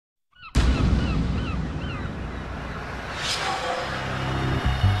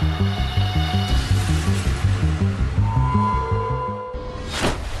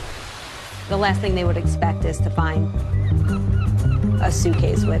The last thing they would expect is to find a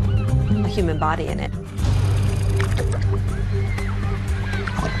suitcase with a human body in it.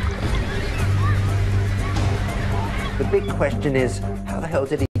 The big question is, how the hell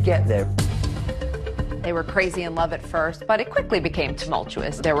did he get there? They were crazy in love at first, but it quickly became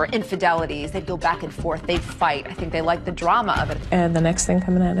tumultuous. There were infidelities. They'd go back and forth. They'd fight. I think they liked the drama of it. And the next thing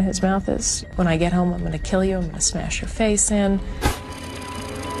coming out of his mouth is, when I get home, I'm going to kill you. I'm going to smash your face in.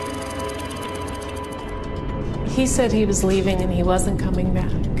 He said he was leaving and he wasn't coming back.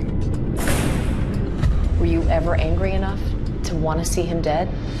 Were you ever angry enough to want to see him dead?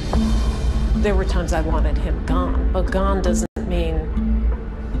 There were times I wanted him gone, but gone doesn't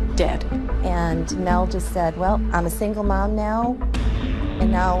mean dead. And Mel just said, well, I'm a single mom now,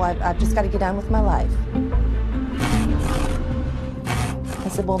 and now I've just got to get on with my life. I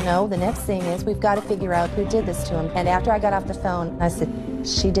said, well, no, the next thing is we've got to figure out who did this to him. And after I got off the phone, I said,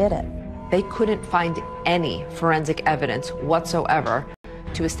 she did it. They couldn't find any forensic evidence whatsoever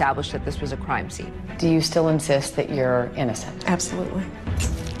to establish that this was a crime scene. Do you still insist that you're innocent? Absolutely.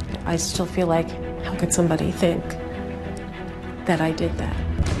 I still feel like, how could somebody think that I did that?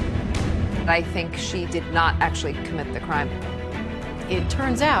 I think she did not actually commit the crime. It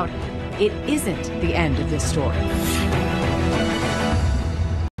turns out it isn't the end of this story.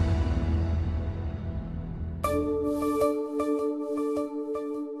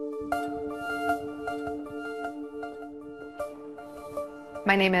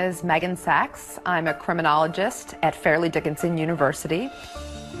 My name is Megan Sachs. I'm a criminologist at Fairleigh Dickinson University.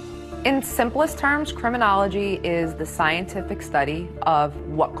 In simplest terms, criminology is the scientific study of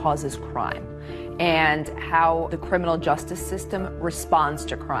what causes crime and how the criminal justice system responds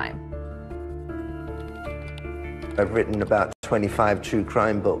to crime. I've written about 25 true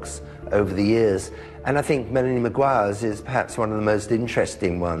crime books over the years, and I think Melanie McGuire's is perhaps one of the most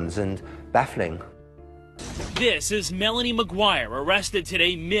interesting ones and baffling. This is Melanie McGuire, arrested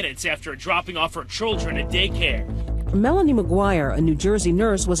today minutes after dropping off her children at daycare. Melanie McGuire, a New Jersey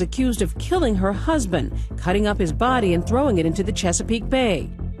nurse, was accused of killing her husband, cutting up his body and throwing it into the Chesapeake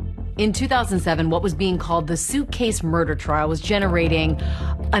Bay. In 2007, what was being called the Suitcase murder trial was generating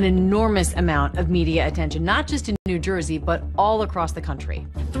an enormous amount of media attention, not just in New Jersey, but all across the country.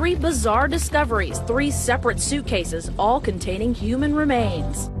 3 bizarre discoveries, 3 separate suitcases, all containing human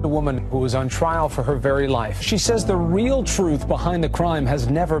remains. A woman who was on trial for her very life. She says the real truth behind the crime has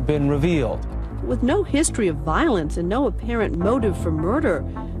never been revealed. With no history of violence and no apparent motive for murder,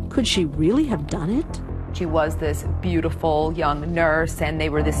 could she really have done it? She was this beautiful young nurse, and they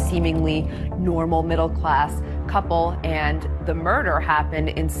were this seemingly normal middle-class couple, and the murder happened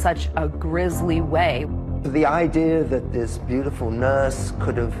in such a grisly way. The idea that this beautiful nurse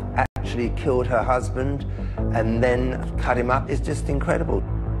could have actually killed her husband and then cut him up is just incredible.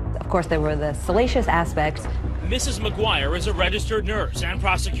 Of course, there were the salacious aspects. Mrs. McGuire is a registered nurse, and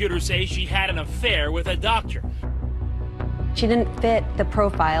prosecutors say she had an affair with a doctor. She didn't fit the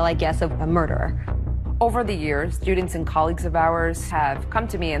profile, I guess, of a murderer. Over the years, students and colleagues of ours have come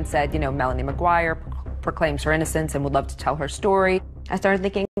to me and said, you know, Melanie McGuire proclaims her innocence and would love to tell her story. I started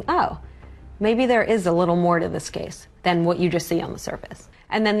thinking, oh, maybe there is a little more to this case than what you just see on the surface.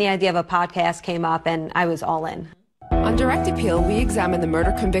 And then the idea of a podcast came up, and I was all in. On direct appeal, we examined the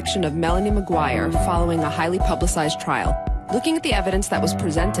murder conviction of Melanie McGuire following a highly publicized trial. Looking at the evidence that was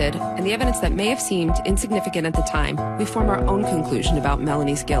presented and the evidence that may have seemed insignificant at the time, we form our own conclusion about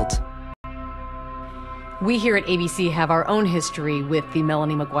Melanie's guilt. We here at ABC have our own history with the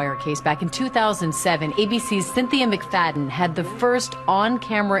Melanie McGuire case. Back in 2007, ABC's Cynthia McFadden had the first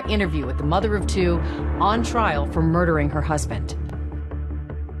on-camera interview with the mother of 2 on trial for murdering her husband.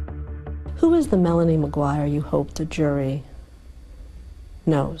 Who is the Melanie McGuire you hope the jury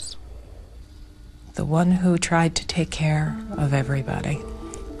knows? The one who tried to take care of everybody,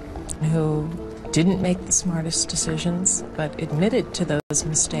 who didn't make the smartest decisions, but admitted to those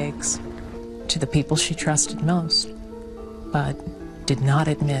mistakes to the people she trusted most, but did not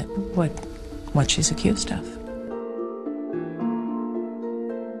admit what she's accused of.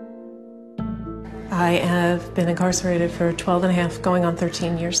 I have been incarcerated for 12 and a half, going on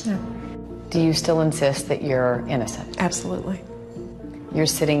 13 years now. Do you still insist that you're innocent? Absolutely. You're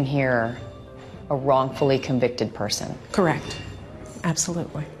sitting here a wrongfully convicted person. Correct.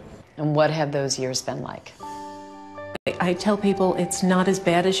 Absolutely. And what have those years been like? I tell people it's not as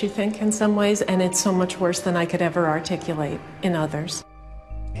bad as you think in some ways, and it's so much worse than I could ever articulate in others.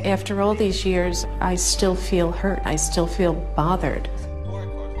 After all these years, I still feel hurt. I still feel bothered.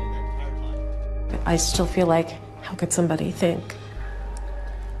 I still feel like, how could somebody think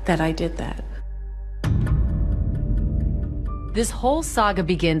that I did that? This whole saga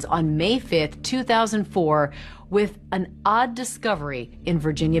begins on May 5th, 2004, with an odd discovery in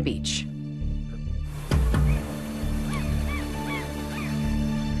Virginia Beach.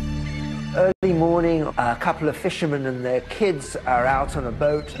 Early morning, a couple of fishermen and their kids are out on a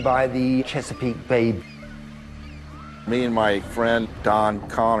boat by the Chesapeake Bay. Me and my friend Don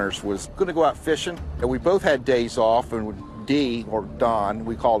Connors was going to go out fishing, and we both had days off, and D, or Don,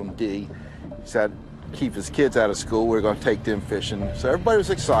 we called him D, he said keep his kids out of school, we were going to take them fishing. So everybody was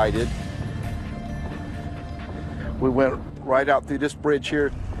excited. We went right out through this bridge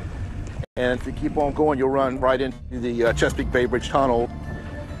here, and if you keep on going, you'll run right into the Chesapeake Bay Bridge Tunnel.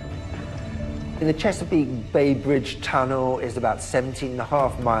 The Chesapeake Bay Bridge Tunnel is about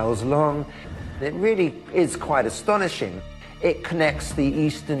 17.5 miles long. It really is quite astonishing. It connects the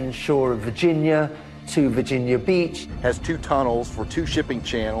eastern shore of Virginia to Virginia Beach. It has 2 tunnels for 2 shipping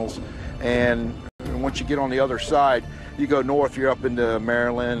channels, and once you get on the other side, you go north, you're up into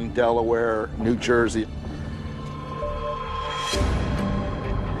Maryland, Delaware, New Jersey.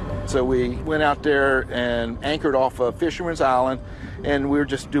 So we went out there and anchored off of Fisherman's Island, and we were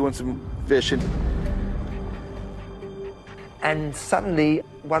just doing some fishing. And suddenly,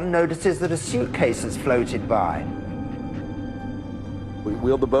 one notices that a suitcase has floated by. We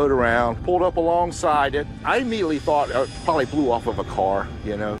wheeled the boat around, pulled up alongside it. I immediately thought it probably blew off of a car,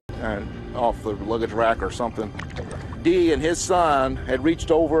 you know, and off the luggage rack or something. D and his son had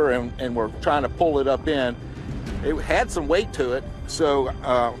reached over and were trying to pull it up in. It had some weight to it, so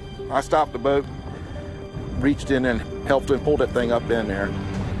I stopped the boat, reached in and helped him pull that thing up in there,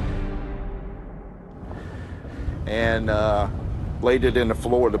 and laid it in the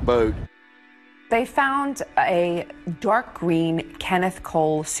floor of the boat. They found a dark green Kenneth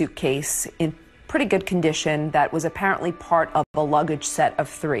Cole suitcase in pretty good condition that was apparently part of a luggage set of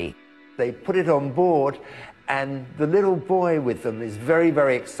 3. They put it on board, and the little boy with them is very,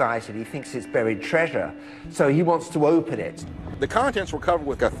 very excited. He thinks it's buried treasure, so he wants to open it. The contents were covered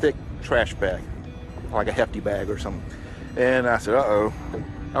with a thick trash bag, like a hefty bag or something. And I said, uh-oh.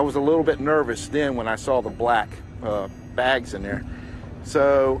 I was a little bit nervous then when I saw the black bags in there.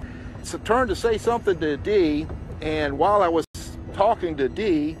 So I turned to say something to D, and while I was talking to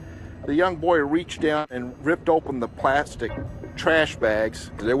D, the young boy reached down and ripped open the plastic trash bags.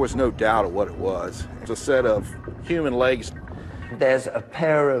 There was no doubt of what it was. It was a set of human legs. There's a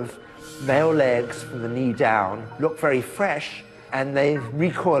pair of male legs from the knee down, look very fresh, and they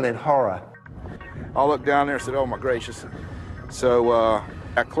recoil in horror. I looked down there and said, oh my gracious. So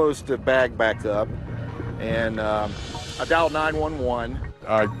I closed the bag back up, and I dialed 911.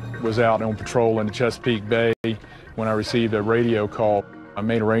 I was out on patrol in the Chesapeake Bay when I received a radio call. I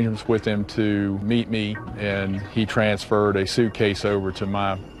made arrangements with him to meet me, and he transferred a suitcase over to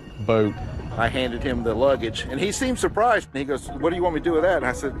my boat. I handed him the luggage, and he seemed surprised. He goes, what do you want me to do with that? And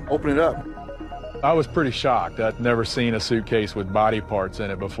I said, open it up. I was pretty shocked. I'd never seen a suitcase with body parts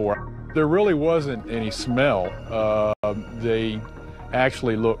in it before. There really wasn't any smell. They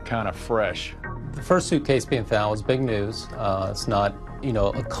actually looked kind of fresh. The first suitcase being found was big news. It's not,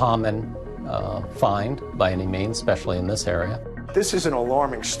 a common find by any means, especially in this area. This is an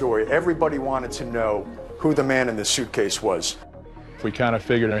alarming story. Everybody wanted to know who the man in the suitcase was. We kind of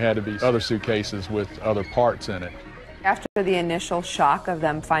figured there had to be other suitcases with other parts in it. After the initial shock of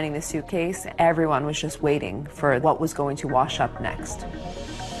them finding the suitcase, everyone was just waiting for what was going to wash up next.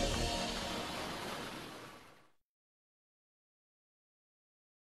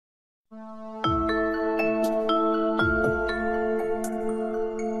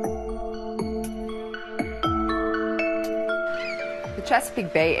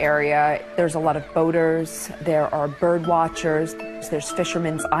 Chesapeake Bay area, there's a lot of boaters, there are bird watchers, there's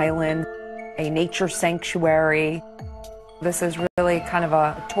Fisherman's Island, a nature sanctuary. This is really kind of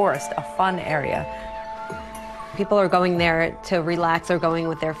a tourist, a fun area. People are going there to relax or going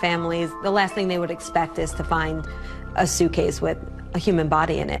with their families. The last thing they would expect is to find a suitcase with a human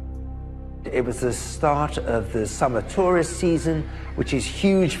body in it. It was the start of the summer tourist season, which is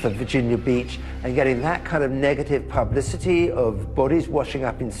huge for Virginia Beach, and getting that kind of negative publicity of bodies washing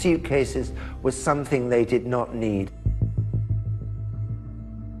up in suitcases was something they did not need.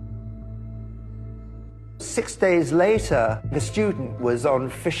 6 days later, the student was on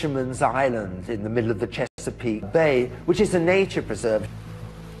Fisherman's Island in the middle of the Chesapeake Bay, which is a nature preserve.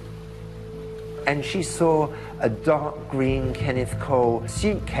 And she saw a dark green Kenneth Cole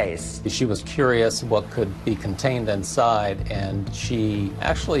suitcase. She was curious what could be contained inside, and she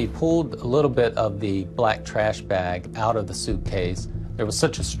actually pulled a little bit of the black trash bag out of the suitcase. There was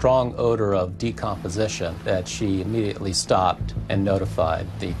such a strong odor of decomposition that she immediately stopped and notified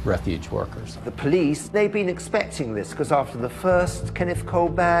the refuge workers. The police, they've been expecting this because after the first Kenneth Cole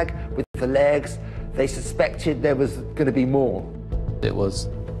bag with the legs, they suspected there was going to be more. It was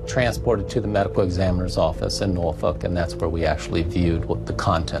transported to the medical examiner's office in Norfolk, and that's where we actually viewed what the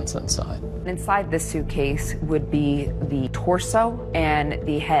contents inside. Inside this suitcase would be the torso and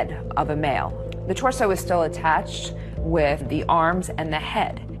the head of a male. The torso is still attached with the arms and the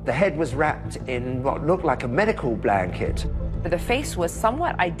head. The head was wrapped in what looked like a medical blanket. The face was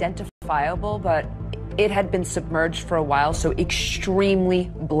somewhat identifiable, but it had been submerged for a while, so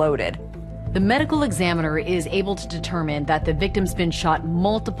extremely bloated. The medical examiner is able to determine that the victim's been shot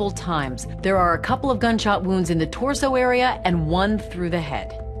multiple times. There are a couple of gunshot wounds in the torso area and one through the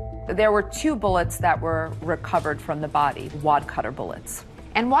head. There were 2 bullets that were recovered from the body, wad cutter bullets.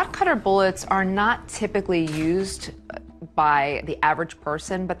 And wad cutter bullets are not typically used by the average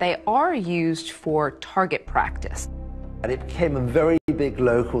person, but they are used for target practice. And it became a very big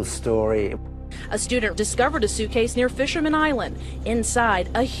local story. A student discovered a suitcase near Fisherman Island. Inside,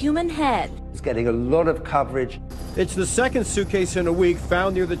 a human head. It's getting a lot of coverage. It's the second suitcase in a week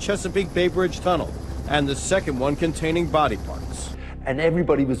found near the Chesapeake Bay Bridge Tunnel, and the second one containing body parts. And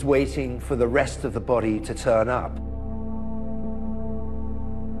everybody was waiting for the rest of the body to turn up.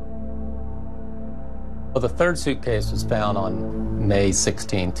 Well, the third suitcase was found on May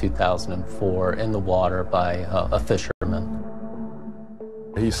 16, 2004 in the water by a fisherman.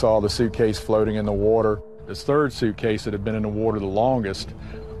 He saw the suitcase floating in the water. This third suitcase that had been in the water the longest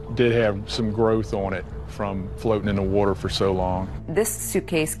did have some growth on it from floating in the water for so long. This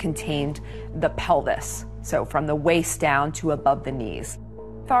suitcase contained the pelvis, so from the waist down to above the knees.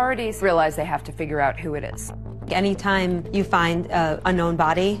 Authorities realize they have to figure out who it is. Anytime you find a known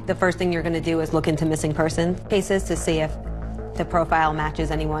body, the first thing you're going to do is look into missing person cases to see if the profile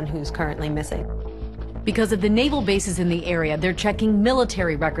matches anyone who's currently missing. Because of the naval bases in the area, they're checking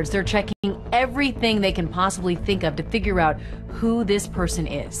military records. They're checking everything they can possibly think of to figure out who this person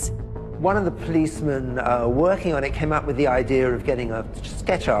is. One of the policemen working on it came up with the idea of getting a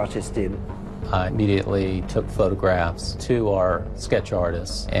sketch artist in. I immediately took photographs to our sketch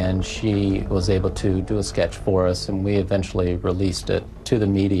artist, and she was able to do a sketch for us, and we eventually released it to the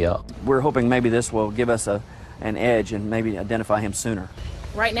media. We're hoping maybe this will give us an edge and maybe identify him sooner.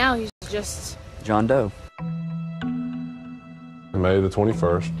 Right now, he's just John Doe. May the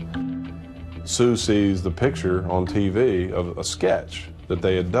 21st, Sue sees the picture on TV of a sketch that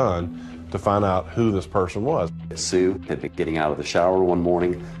they had done to find out who this person was. Sue had been getting out of the shower one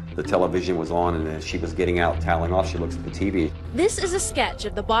morning. The television was on, and as she was getting out, toweling off, she looks at the TV. This is a sketch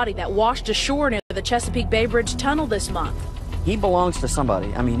of the body that washed ashore near the Chesapeake Bay Bridge Tunnel this month. He belongs to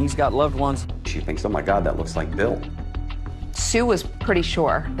somebody. I mean, he's got loved ones. She thinks, oh my God, that looks like Bill. Sue was pretty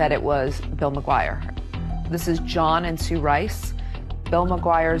sure that it was Bill McGuire. This is John and Sue Rice, Bill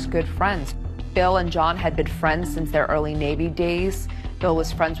McGuire's good friends. Bill and John had been friends since their early Navy days. Bill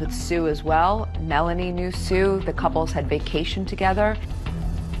was friends with Sue as well. Melanie knew Sue. The couples had vacationed together.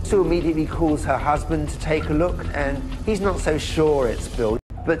 Sue immediately calls her husband to take a look, and he's not so sure it's Bill.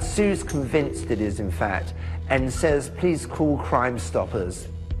 But Sue's convinced it is, in fact, and says, please call Crime Stoppers.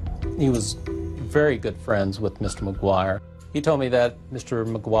 He was very good friends with Mr. McGuire. He told me that Mr.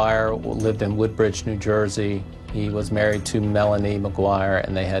 McGuire lived in Woodbridge, New Jersey. He was married to Melanie McGuire,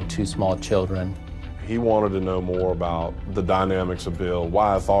 and they had 2 small children. He wanted to know more about the dynamics of Bill,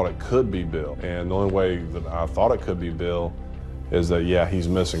 why I thought it could be Bill. And the only way that I thought it could be Bill is that, yeah, he's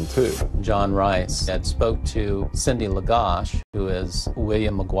missing too. John Rice had spoke to Cindy Lagash, who is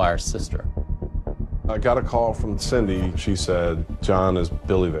William McGuire's sister. I got a call from Cindy. She said, John, is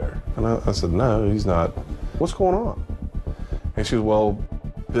Billy there? And I said, no, he's not. What's going on? And she said, well,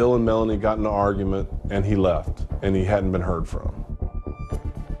 Bill and Melanie got in an argument and he left and he hadn't been heard from.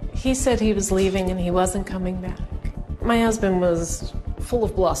 He said he was leaving and he wasn't coming back. My husband was full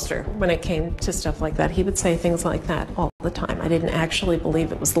of bluster when it came to stuff like that. He would say things like that all the time. I didn't actually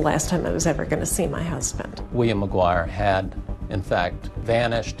believe it was the last time I was ever going to see my husband. William McGuire had, in fact,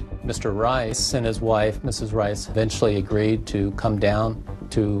 vanished. Mr. Rice and his wife, Mrs. Rice, eventually agreed to come down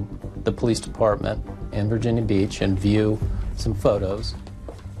to the police department in Virginia Beach and view some photos.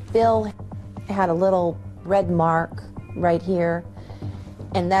 Bill had a little red mark right here,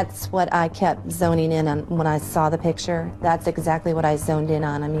 and that's what I kept zoning in on when I saw the picture. That's exactly what I zoned in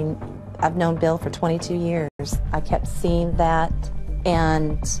on. I mean, I've known Bill for 22 years. I kept seeing that,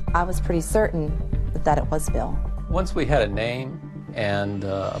 and I was pretty certain that it was Bill. Once we had a name and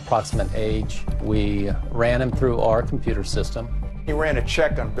approximate age, we ran him through our computer system. He ran a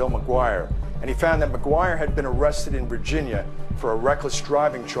check on Bill McGuire, and he found that McGuire had been arrested in Virginia for a reckless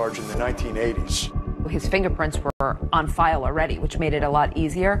driving charge in the 1980s. His fingerprints were on file already, which made it a lot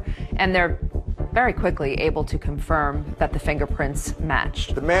easier, and they're very quickly able to confirm that the fingerprints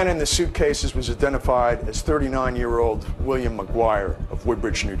matched. The man in the suitcases was identified as 39-year-old William McGuire of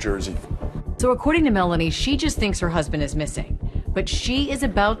Woodbridge, New Jersey. So according to Melanie, she just thinks her husband is missing, but she is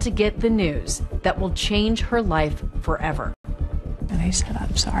about to get the news that will change her life forever. And he said,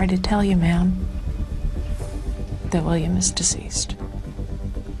 "I'm sorry to tell you, ma'am, that William is deceased."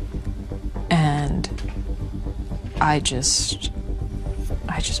 And I just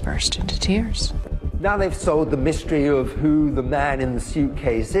burst into tears. Now they've solved the mystery of who the man in the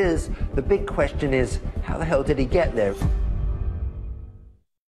suitcase is. The big question is, how the hell did he get there?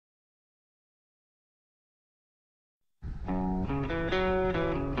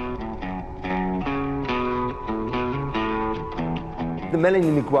 The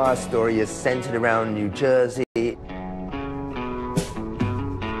Melanie McGuire story is centered around New Jersey.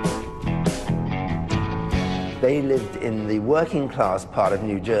 They lived in the working class part of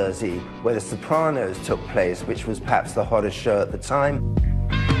New Jersey, where The Sopranos took place, which was perhaps the hottest show at the time.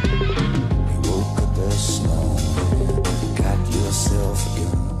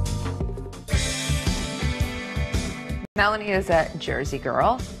 Melanie is a Jersey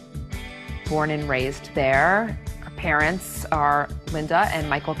girl, born and raised there. Her parents are Linda and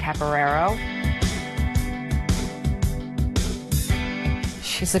Michael Caporero.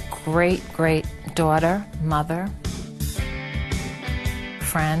 She's a great, great daughter, mother,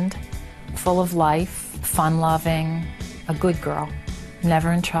 friend, full of life, fun-loving, a good girl,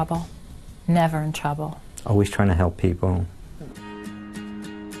 never in trouble, never in trouble. Always trying to help people.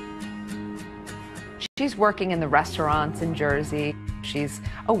 She's working in the restaurants in Jersey. She's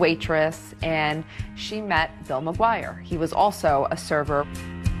a waitress, and she met Bill McGuire. He was also a server.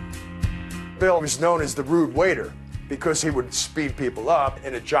 Bill was known as the rude waiter because he would speed people up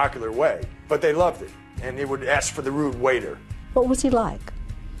in a jocular way, but they loved it, and he would ask for the rude waiter. What was he like?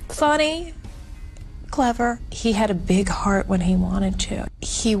 Funny, clever. He had a big heart when he wanted to.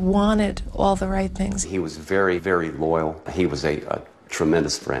 He wanted all the right things. He was very, very loyal. He was a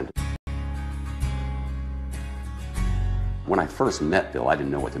tremendous friend. When I first met Bill, I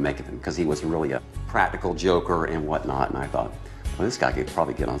didn't know what to make of him because he was really a practical joker and whatnot, and I thought, well, this guy could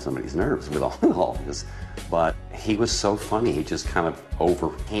probably get on somebody's nerves with all this. But he was so funny, he just kind of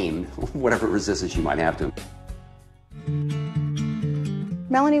overcame whatever resistance you might have to him.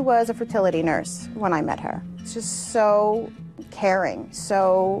 Melanie was a fertility nurse when I met her. She's just so caring,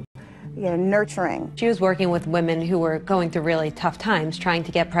 so nurturing. She was working with women who were going through really tough times, trying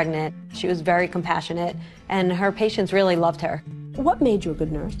to get pregnant. She was very compassionate, and her patients really loved her. What made you a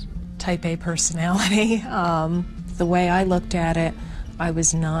good nurse? Type A personality. The way I looked at it, I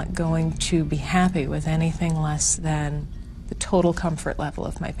was not going to be happy with anything less than the total comfort level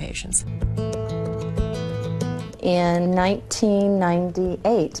of my patients. In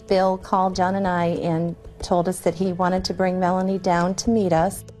 1998, Bill called John and I and told us that he wanted to bring Melanie down to meet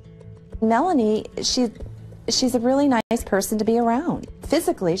us. Melanie, she's a really nice person to be around.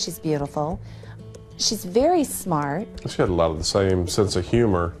 Physically, she's beautiful. She's very smart. She had a lot of the same sense of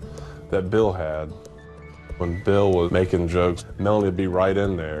humor that Bill had. When Bill was making jokes, Melanie would be right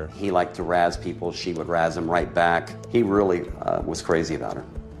in there. He liked to razz people. She would razz him right back. He really was crazy about her.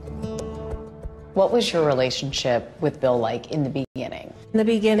 What was your relationship with Bill like in the beginning? In the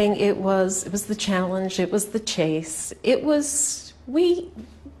beginning, it was the challenge, it was the chase. It was, we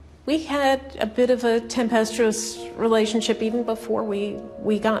had a bit of a tempestuous relationship even before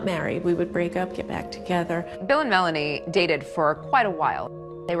we got married. We would break up, get back together. Bill and Melanie dated for quite a while.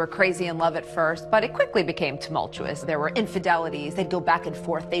 They were crazy in love at first, but it quickly became tumultuous. There were infidelities, they'd go back and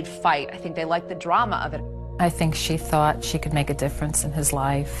forth, they'd fight. I think they liked the drama of it. I think she thought she could make a difference in his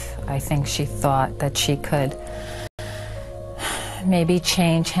life. I think she thought that she could maybe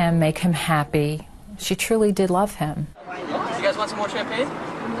change him, make him happy. She truly did love him. You guys want some more champagne?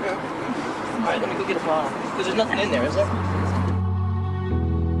 Yeah. All right, let me go get a bottle. Because there's nothing in there, is there?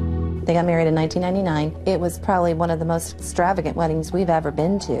 They got married in 1999. It was probably one of the most extravagant weddings we've ever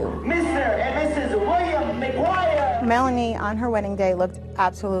been to. Mr. and Mrs. William McGuire. Melanie on her wedding day looked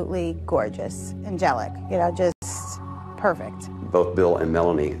absolutely gorgeous, angelic, just perfect. Both Bill and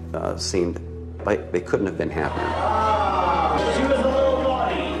Melanie seemed like they couldn't have been happier. She was a little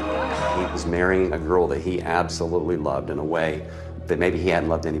body. He was marrying a girl that he absolutely loved in a way that maybe he hadn't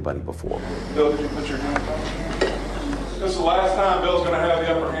loved anybody before. Bill, could you put your hand up? This is the last time Bill's going to have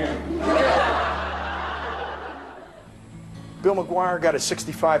the upper hand. Bill McGuire got a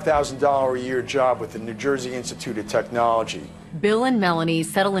 $65,000 a year job with the New Jersey Institute of Technology. Bill and Melanie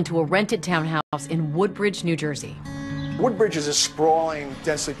settle into a rented townhouse in Woodbridge, New Jersey. Woodbridge is a sprawling,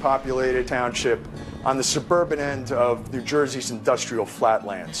 densely populated township on the suburban end of New Jersey's industrial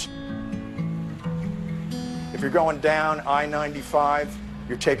flatlands. If you're going down I-95,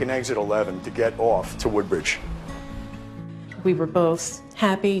 you're taking exit 11 to get off to Woodbridge. We were both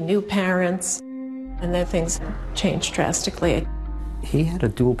happy, new parents, and then things changed drastically. He had a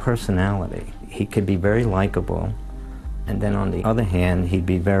dual personality. He could be very likable, and then on the other hand, he'd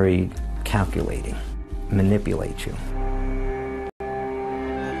be very calculating, manipulate you.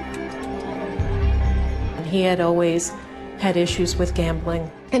 He had always had issues with gambling,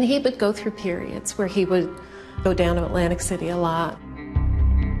 and he would go through periods where he would go down to Atlantic City a lot.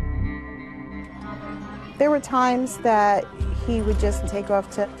 There were times that he would just take off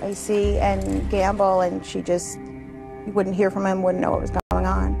to AC and gamble, and you wouldn't hear from him, wouldn't know what was going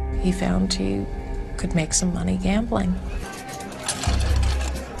on. He found he could make some money gambling.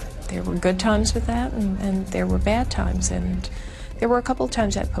 There were good times with that, and there were bad times, and there were a couple of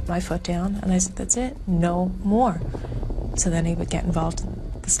times I put my foot down, and I said, that's it, no more. So then he would get involved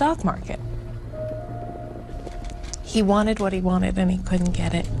in the stock market. He wanted what he wanted, and he couldn't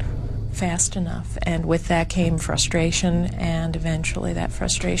get it fast enough. And with that came frustration, and eventually that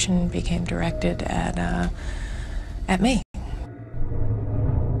frustration became directed at me.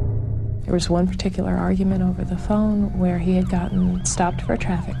 There was one particular argument over the phone where he had gotten stopped for a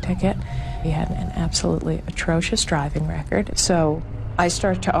traffic ticket. He had an absolutely atrocious driving record. So I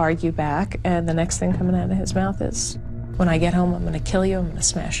started to argue back, and the next thing coming out of his mouth is, when I get home, I'm going to kill you, I'm going to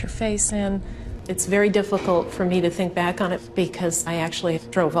smash your face in. It's very difficult for me to think back on it because I actually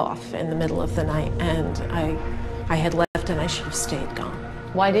drove off in the middle of the night, and I had left and I should have stayed gone.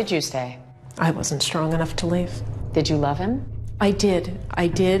 Why did you stay? I wasn't strong enough to leave. Did you love him? I did,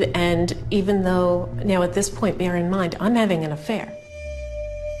 and even though, now at this point, bear in mind, I'm having an affair.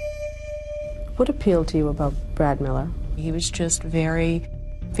 What appealed to you about Brad Miller? He was just very,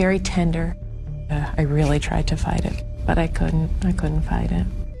 very tender. I really tried to fight it, but I couldn't fight it.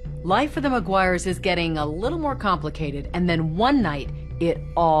 Life for the McGuires is getting a little more complicated, and then one night, it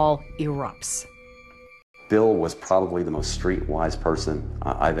all erupts. Bill was probably the most streetwise person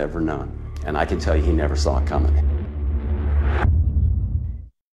I've ever known, and I can tell you he never saw it coming.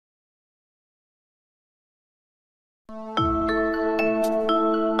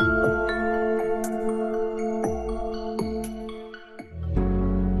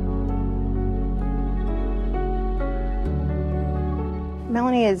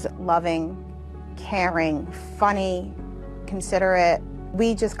 Melanie is loving, caring, funny, considerate.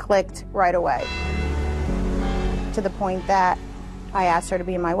 We just clicked right away, to the point that I asked her to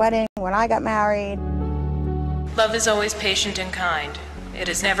be in my wedding when I got married. Love is always patient and kind. It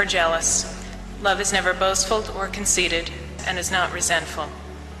is never jealous. Love is never boastful or conceited, and is not resentful.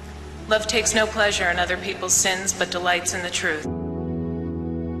 Love takes no pleasure in other people's sins, but delights in the truth.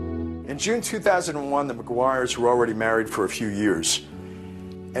 In June 2001, the McGuires were already married for a few years.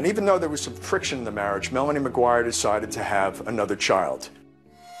 And even though there was some friction in the marriage, Melanie McGuire decided to have another child.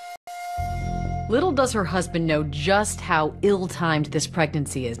 Little does her husband know just how ill-timed this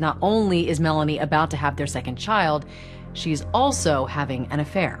pregnancy is. Not only is Melanie about to have their second child, she's also having an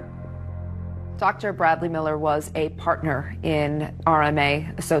affair. Dr. Bradley Miller was a partner in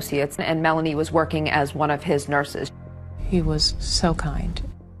RMA Associates, and Melanie was working as one of his nurses. He was so kind.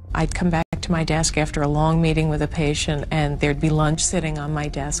 I'd come back to my desk after a long meeting with a patient, and there'd be lunch sitting on my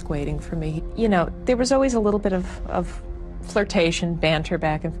desk waiting for me. You know, there was always a little bit of flirtation, banter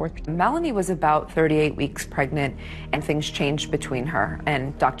back and forth. Melanie was about 38 weeks pregnant, and things changed between her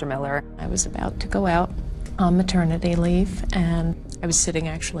and Dr. Miller. I was about to go out on maternity leave, and I was sitting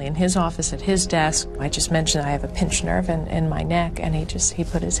actually in his office at his desk. I just mentioned I have a pinched nerve in my neck, and he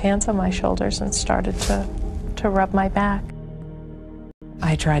put his hands on my shoulders and started to rub my back.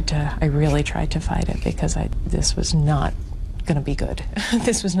 I really tried to fight it because this was not going to be good.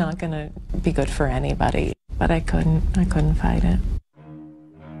 This was not going to be good for anybody, but I couldn't fight it.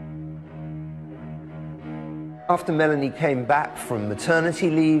 After Melanie came back from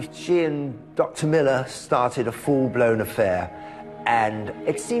maternity leave, she and Dr. Miller started a full-blown affair, and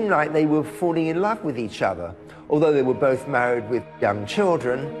it seemed like they were falling in love with each other, although they were both married with young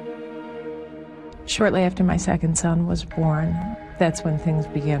children. Shortly after my second son was born, that's when things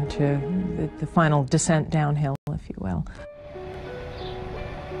began the final descent downhill, if you will.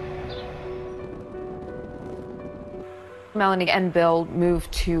 Melanie and Bill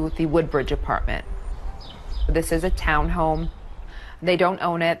moved to the Woodbridge apartment. This is a townhome. They don't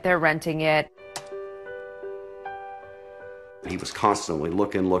own it, they're renting it. He was constantly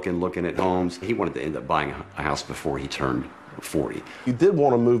looking at homes. He wanted to end up buying a house before he turned 40. He did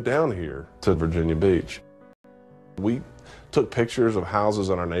want to move down here to Virginia Beach. We took pictures of houses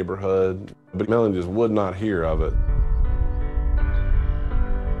in our neighborhood, but Melanie just would not hear of it.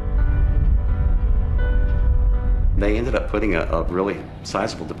 They ended up putting a really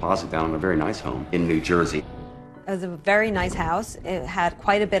sizable deposit down on a very nice home in New Jersey. It was a very nice house. It had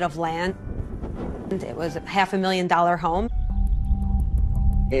quite a bit of land. It was a $500,000 home.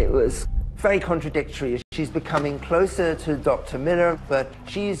 It was very contradictory. She's becoming closer to Dr. Miller, but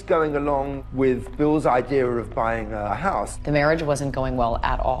she's going along with Bill's idea of buying a house. The marriage wasn't going well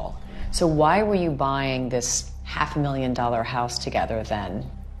at all. So why were you buying this $500,000 house together then?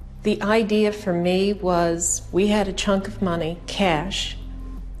 The idea for me was we had a chunk of money, cash,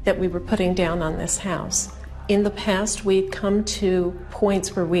 that we were putting down on this house. In the past, we'd come to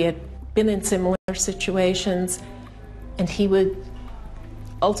points where we had been in similar situations, and he would,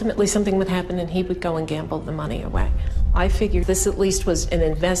 ultimately something would happen and he would go and gamble the money away. I figured this at least was an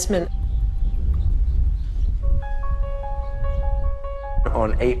investment.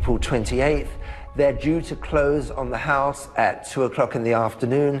 On April 28th, they're due to close on the house at 2 o'clock in the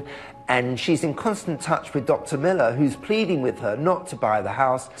afternoon, and she's in constant touch with Dr. Miller, who's pleading with her not to buy the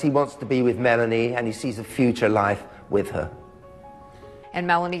house. He wants to be with Melanie, and he sees a future life with her. And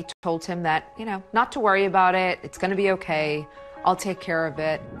Melanie told him that, you know, not to worry about it, it's going to be okay, I'll take care of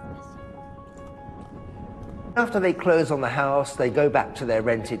it. After they close on the house, they go back to their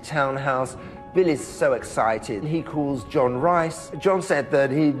rented townhouse. Bill is so excited. He calls John Rice. John said that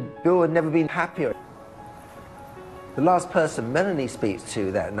Bill had never been happier. The last person Melanie speaks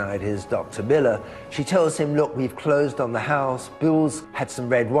to that night is Dr. Miller. She tells him, look, we've closed on the house. Bill's had some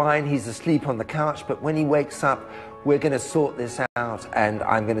red wine. He's asleep on the couch, but when he wakes up, we're going to sort this out, and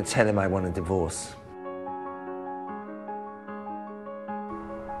I'm going to tell him I want a divorce.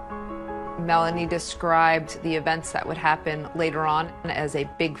 Melanie described the events that would happen later on as a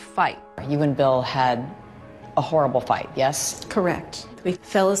big fight. You and Bill had a horrible fight, yes? Correct. We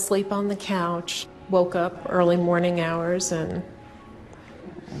fell asleep on the couch, woke up early morning hours, and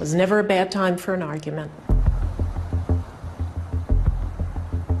it was never a bad time for an argument.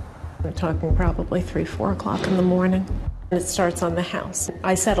 I'm talking probably 3, 4 o'clock in the morning. And it starts on the house.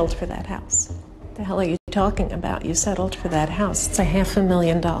 I settled for that house. The hell are you talking about? You settled for that house. It's a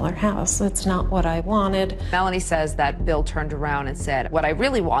 $500,000 house. That's not what I wanted. Melanie says that Bill turned around and said, what I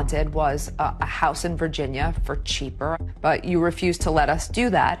really wanted was a house in Virginia for cheaper, but you refused to let us do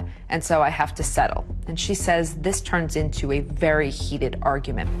that, and so I have to settle. And she says this turns into a very heated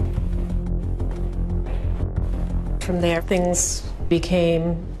argument. From there, things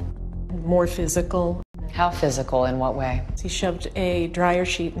became more physical. How physical? In what way? He shoved a dryer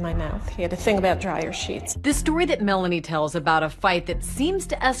sheet in my mouth. He had a thing about dryer sheets. The story that Melanie tells about a fight that seems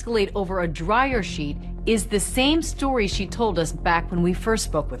to escalate over a dryer sheet is the same story she told us back when we first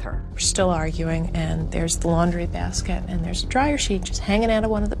spoke with her. We're still arguing, and there's the laundry basket, and there's a dryer sheet just hanging out of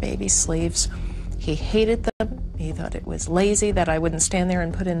one of the baby's sleeves. He hated them. He thought it was lazy that I wouldn't stand there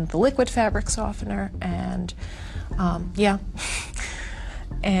and put in the liquid fabric softener, and yeah.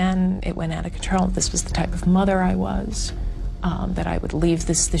 And it went out of control. This was the type of mother I was, that I would leave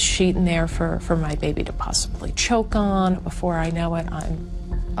this sheet in there for my baby to possibly choke on. Before I know it, I'm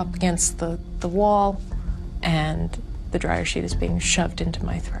up against the wall, and the dryer sheet is being shoved into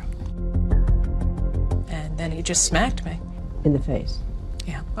my throat. And then he just smacked me. In the face?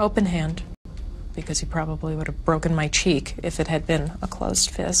 Yeah, open hand, because he probably would have broken my cheek if it had been a closed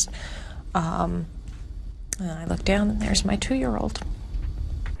fist. And I looked down, and there's my 2-year-old.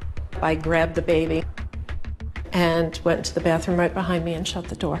 I grabbed the baby and went to the bathroom right behind me and shut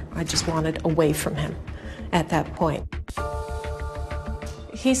the door. I just wanted away from him at that point.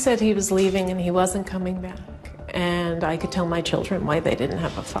 He said he was leaving and he wasn't coming back, and I could tell my children why they didn't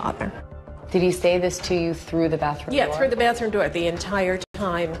have a father. Did he say this to you through the bathroom door? Yeah, through the bathroom door the entire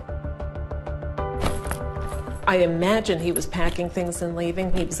time. I imagine he was packing things and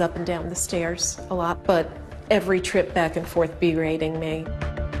leaving. He was up and down the stairs a lot, but every trip back and forth berating me.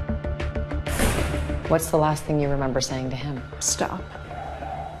 What's the last thing you remember saying to him? Stop.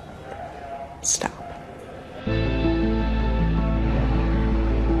 Stop.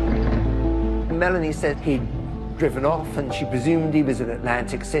 Melanie said he'd driven off, and she presumed he was in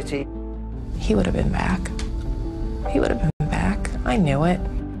Atlantic City. He would have been back. He would have been back. I knew it.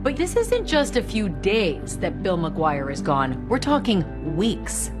 But this isn't just a few days that Bill McGuire is gone. We're talking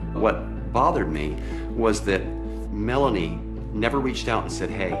weeks. What bothered me was that Melanie never reached out and said,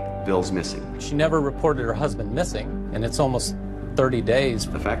 hey, Bill's missing. She never reported her husband missing, and it's almost 30 days.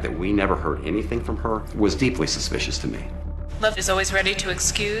 The fact that we never heard anything from her was deeply suspicious to me. Love is always ready to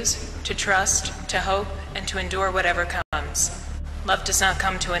excuse, to trust, to hope, and to endure whatever comes. Love does not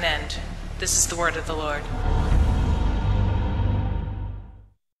come to an end. This is the word of the Lord.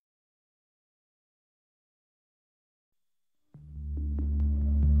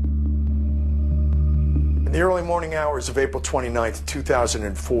 In the early morning hours of April 29,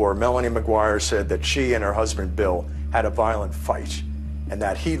 2004, Melanie McGuire said that she and her husband Bill had a violent fight and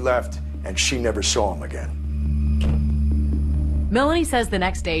that he left and she never saw him again. Melanie says the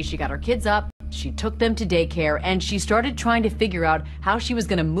next day she got her kids up, she took them to daycare, and she started trying to figure out how she was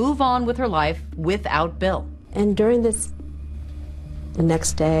going to move on with her life without Bill. And during the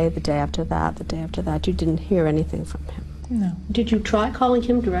next day, the day after that, you didn't hear anything from him? No. Did you try calling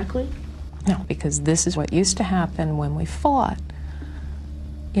him directly? No, because this is what used to happen when we fought.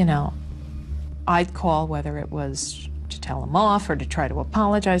 You know, I'd call, whether it was to tell him off or to try to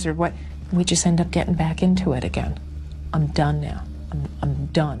apologize or what, we just end up getting back into it again. I'm done now. I'm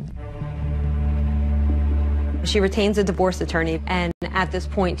done. She retains a divorce attorney, and at this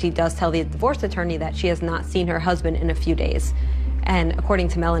point she does tell the divorce attorney that she has not seen her husband in a few days. And according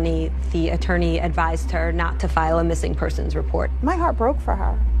to Melanie, the attorney advised her not to file a missing persons report. My heart broke for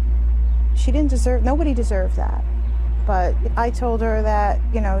her. She didn't deserve, nobody deserved that. But I told her that,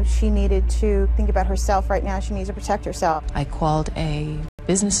 you know, she needed to think about herself right now. She needs to protect herself. I called a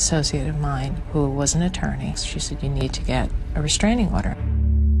business associate of mine who was an attorney. She said, you need to get a restraining order.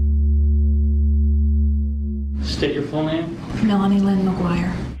 State your full name. Melanie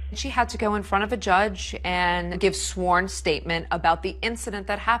McGuire. She had to go in front of a judge and give sworn statement about the incident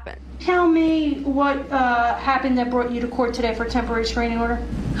that happened. Tell me what happened that brought you to court today for a temporary restraining order.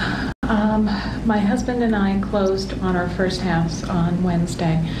 My husband and I closed on our first house on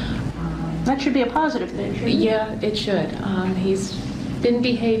Wednesday. That should be a positive thing, shouldn't it? Yeah, it should. He's been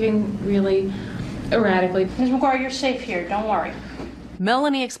behaving really erratically. Ms. McGuire, you're safe here. Don't worry.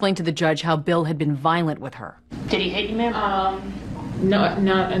 Melanie explained to the judge how Bill had been violent with her. Did he hit you, ma'am? No,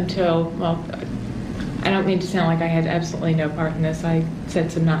 not until, well, I don't mean to sound like I had absolutely no part in this. I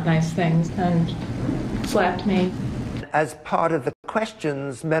said some not nice things and slapped me. As part of the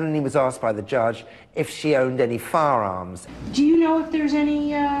questions, Melanie was asked by the judge if she owned any firearms. Do you know if there's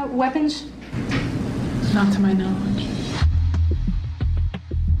any weapons? Not to my knowledge.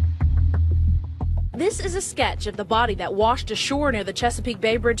 This is a sketch of the body that washed ashore near the Chesapeake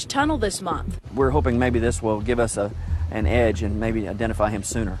Bay Bridge Tunnel this month. We're hoping maybe this will give us an edge and maybe identify him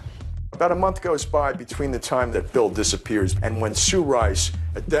sooner. About a month goes by between the time that Bill disappears and when Sue Rice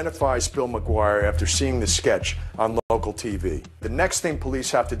identifies Bill McGuire after seeing the sketch on local TV. The next thing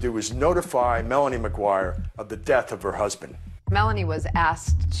police have to do is notify Melanie McGuire of the death of her husband. Melanie was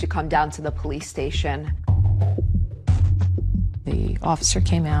asked to come down to the police station. The officer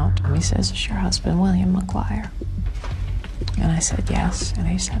came out and he says, "Is your husband William McGuire?" And I said, "Yes." And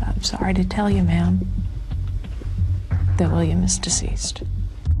he said, "I'm sorry to tell you, ma'am, that William is deceased."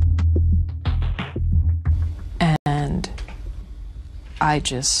 And I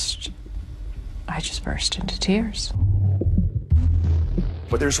just burst into tears.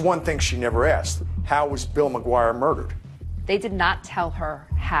 But there's one thing she never asked. How was Bill McGuire murdered? They did not tell her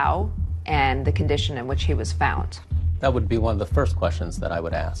how and the condition in which he was found. That would be one of the first questions that I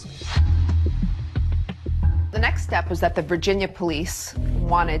would ask. The next step was that the Virginia police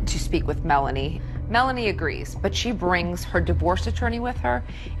wanted to speak with Melanie. Melanie agrees, but she brings her divorce attorney with her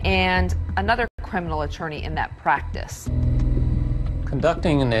and another criminal attorney in that practice.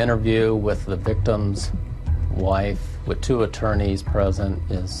 Conducting an interview with the victim's wife with two attorneys present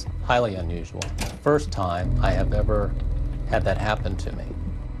is highly unusual. First time I have ever had that happen to me.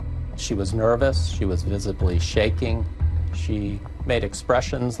 She was nervous, she was visibly shaking, she made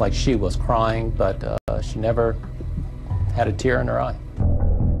expressions like she was crying, but she never had a tear in her eye.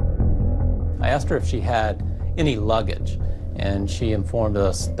 I asked her if she had any luggage, and she informed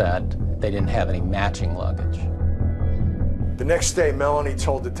us that they didn't have any matching luggage. The next day, Melanie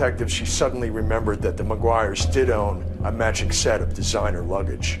told detectives she suddenly remembered that the McGuires did own a matching set of designer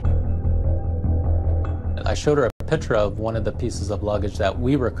luggage. I showed her a picture of one of the pieces of luggage that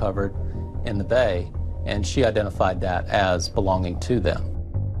we recovered in the bay, and she identified that as belonging to them.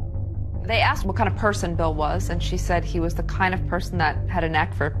 They asked what kind of person Bill was, and she said he was the kind of person that had a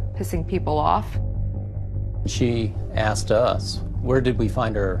knack for pissing people off. She asked us, where did we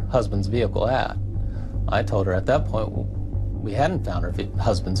find her husband's vehicle at? I told her at that point we hadn't found her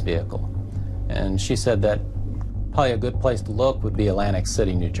husband's vehicle. And she said that probably a good place to look would be Atlantic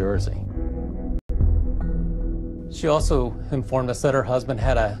City, New Jersey. She also informed us that her husband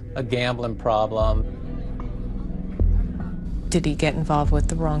had a gambling problem. Did he get involved with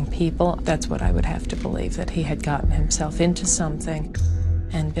the wrong people? That's what I would have to believe, that he had gotten himself into something,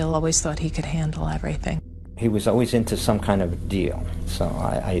 and Bill always thought he could handle everything. He was always into some kind of deal, so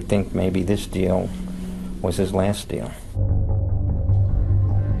I think maybe this deal was his last deal.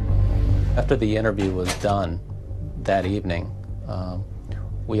 After the interview was done that evening,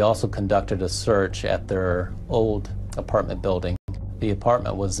 We also conducted a search at their old apartment building. The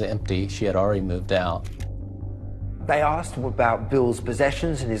apartment was empty. She had already moved out. They asked him about Bill's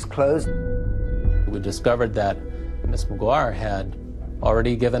possessions and his clothes. We discovered that Miss McGuire had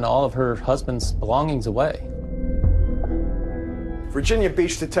already given all of her husband's belongings away. Virginia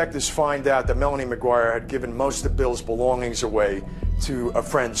Beach detectives find out that Melanie McGuire had given most of Bill's belongings away to a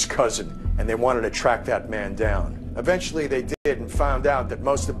friend's cousin, and they wanted to track that man down. Eventually they did and found out that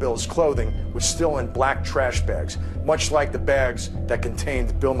most of Bill's clothing was still in black trash bags, much like the bags that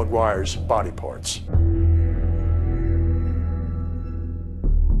contained Bill McGuire's body parts.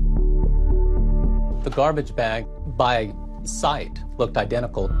 The garbage bag, by sight, looked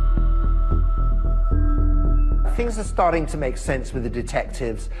identical. Things are starting to make sense with the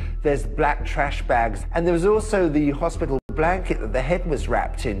detectives. There's black trash bags, and there was also the hospital blanket that the head was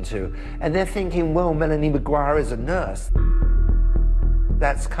wrapped into. And they're thinking, well, Melanie McGuire is a nurse.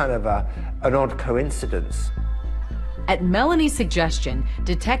 That's kind of an odd coincidence. At Melanie's suggestion,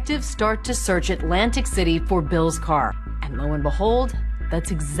 detectives start to search Atlantic City for Bill's car. And lo and behold,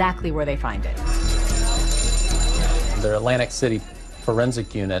 that's exactly where they find it. Their Atlantic City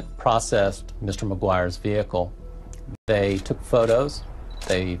forensic unit processed Mr. McGuire's vehicle. They took photos,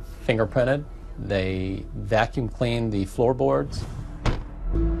 they fingerprinted, they vacuum cleaned the floorboards.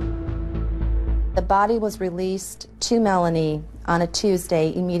 The body was released to Melanie on a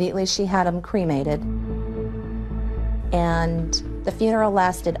Tuesday. Immediately she had him cremated. And the funeral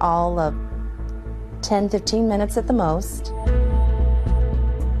lasted all of 10-15 minutes at the most.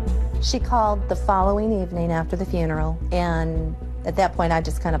 She called the following evening after the funeral, and at that point I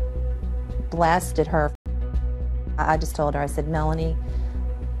just kind of blasted her. I just told her, I said, Melanie,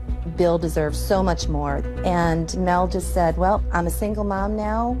 Bill deserves so much more. And Mel just said, well, I'm a single mom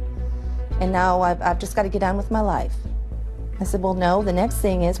now, and now I've just got to get on with my life. I said, well, no, the next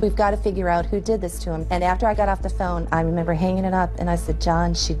thing is we've got to figure out who did this to him. And after I got off the phone, I remember hanging it up, and I said,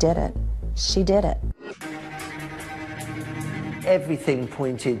 John, she did it. She did it. Everything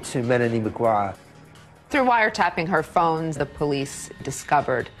pointed to Melanie McGuire. Through wiretapping her phones, the police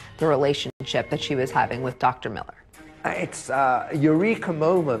discovered the relationship that she was having with Dr. Miller. It's a eureka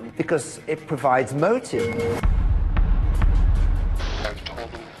moment because it provides motive. I've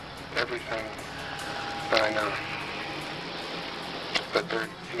told them everything that I know. But they're,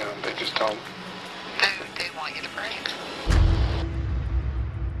 they just don't. They want you to break.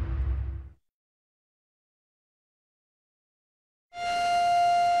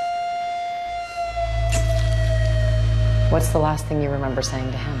 What's the last thing you remember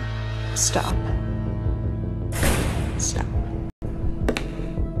saying to him? Stop. Stop.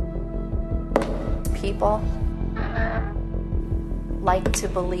 People like to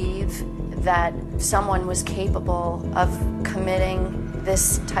believe that someone was capable of committing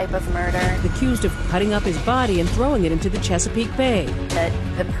this type of murder. Accused of cutting up his body and throwing it into the Chesapeake Bay. That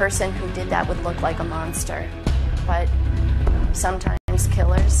the person who did that would look like a monster. But sometimes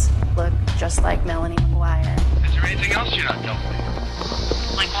killers look just like Melanie McGuire. Is there anything else you're not telling me?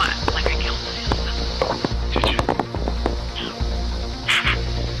 Like what? Like I killed him? Did you?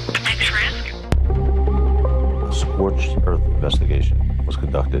 Thanks for asking. A scorched earth investigation was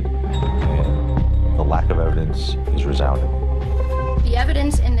conducted, and the lack of evidence is resounding. The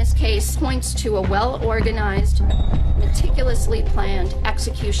evidence in this case points to a well-organized, meticulously planned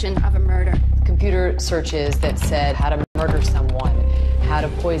execution of a murder. Computer searches that said how to murder someone, how to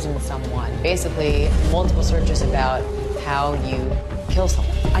poison someone, basically multiple searches about how you kill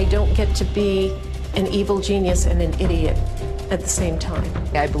someone. I don't get to be an evil genius and an idiot at the same time.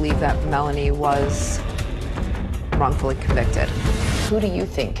 I believe that Melanie was wrongfully convicted. Who do you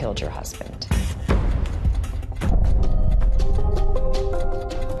think killed your husband?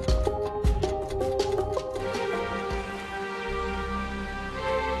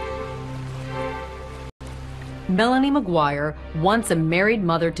 Melanie McGuire, once a married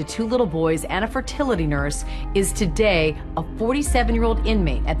mother to 2 little boys and a fertility nurse, is today a 47-year-old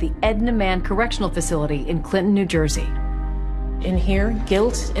inmate at the Edna Mann Correctional Facility in Clinton, New Jersey. In here,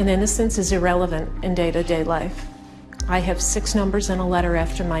 guilt and innocence is irrelevant in day-to-day life. I have 6 numbers and a letter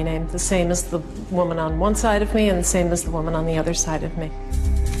after my name, the same as the woman on one side of me and the same as the woman on the other side of me.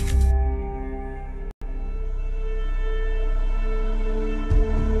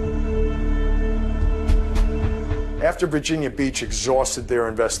 After Virginia Beach exhausted their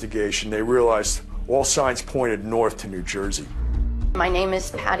investigation, they realized all signs pointed north to New Jersey. My name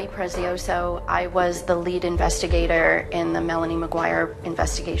is Patty Prezioso. I was the lead investigator in the Melanie McGuire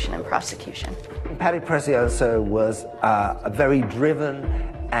investigation and prosecution. Patty Prezioso was a very driven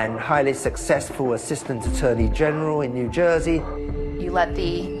and highly successful Assistant Attorney General in New Jersey. You You let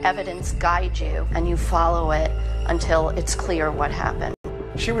the evidence guide you, and you follow it until it's clear what happened.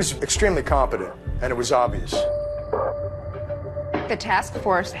 She was extremely competent, and it was obvious. The task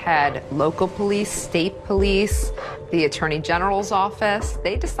force had local police, state police, the Attorney General's office.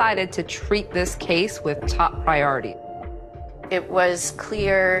 They decided to treat this case with top priority. It was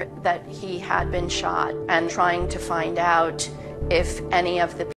clear that he had been shot, and trying to find out if any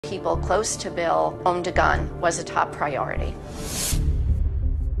of the people close to Bill owned a gun was a top priority.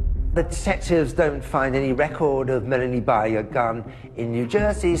 The detectives don't find any record of Melanie buying a gun in New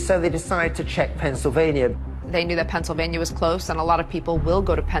Jersey, so they decide to check Pennsylvania. They knew that Pennsylvania was close, and a lot of people will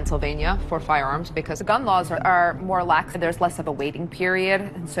go to Pennsylvania for firearms because the gun laws are more lax. There's less of a waiting period,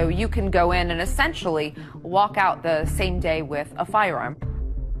 and so you can go in and essentially walk out the same day with a firearm.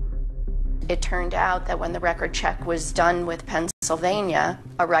 It turned out that when the record check was done with Pennsylvania,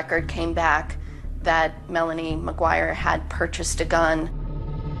 a record came back that Melanie McGuire had purchased a gun.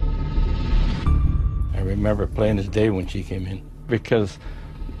 I remember plain as day when she came in, because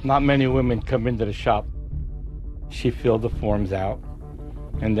not many women come into the shop. She filled the forms out,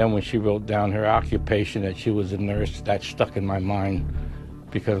 and then when she wrote down her occupation, that she was a nurse, that stuck in my mind,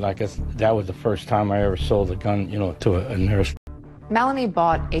 because I guess that was the first time I ever sold a gun, to a nurse. Melanie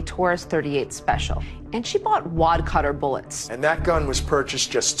bought a Taurus 38 Special, and she bought wad cutter bullets. And that gun was purchased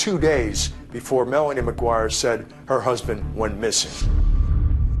just 2 days before Melanie McGuire said her husband went missing.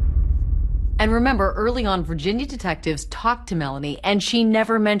 And remember, early on, Virginia detectives talked to Melanie, and she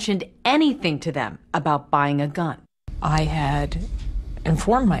never mentioned anything to them about buying a gun. I had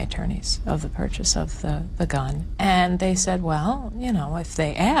informed my attorneys of the purchase of the gun, and they said, well, if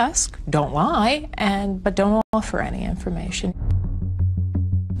they ask, don't lie, but don't offer any information.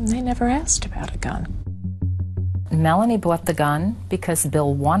 And they never asked about a gun. Melanie bought the gun because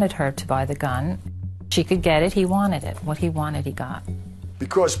Bill wanted her to buy the gun. She could get it, he wanted it. What he wanted, he got.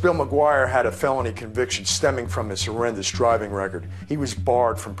 Because Bill McGuire had a felony conviction stemming from his horrendous driving record, he was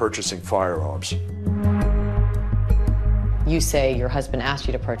barred from purchasing firearms. You say your husband asked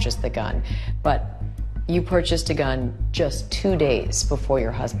you to purchase the gun, but you purchased a gun just 2 days before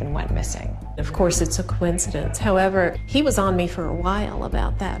your husband went missing. Of course, it's a coincidence. However, he was on me for a while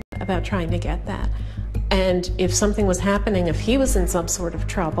about that, about trying to get that. And if something was happening, if he was in some sort of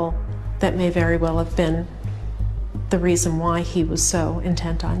trouble, that may very well have been the reason why he was so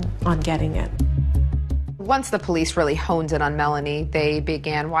intent on getting it. Once the police really honed in on Melanie, they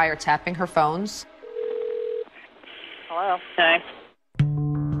began wiretapping her phones. Hello. Hi.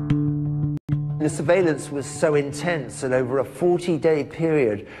 The surveillance was so intense that over a 40-day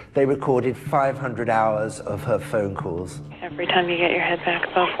period, they recorded 500 hours of her phone calls. Every time you get your head back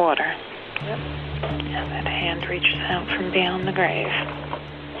above water. Yep. And that hand reaches out from beyond the grave.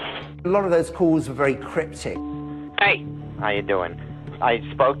 A lot of those calls were very cryptic. Hey. How you doing? I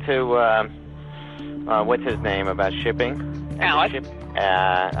spoke to, what's his name, about shipping? Alex.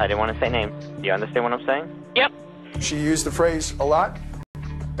 I didn't want to say name. Do you understand what I'm saying? Yep. She used the phrase a lot,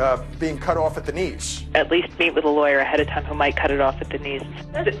 being cut off at the knees. At least meet with a lawyer ahead of time who might cut it off at the knees.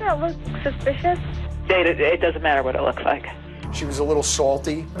 Doesn't that look suspicious? It doesn't matter what it looks like. She was a little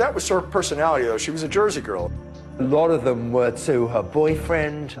salty. That was her personality, though. She was a Jersey girl. A lot of them were to her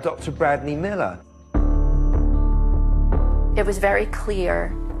boyfriend, Dr. Bradley Miller. It was very clear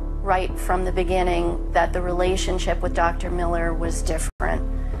right from the beginning that the relationship with Dr. Miller was different.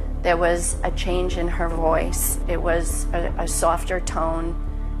 There was a change in her voice. It was a softer tone.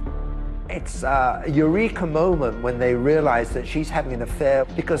 It's a eureka moment when they realize that she's having an affair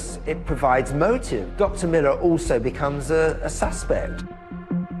because it provides motive. Dr. Miller also becomes a suspect.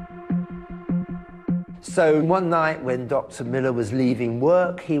 So one night when Dr. Miller was leaving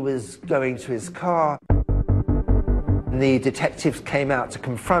work, he was going to his car. The detectives came out to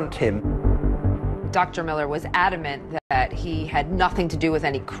confront him. Dr. Miller was adamant that he had nothing to do with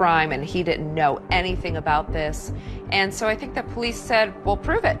any crime and he didn't know anything about this. And so I think the police said, well,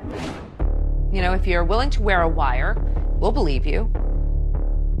 prove it. If you're willing to wear a wire, we'll believe you.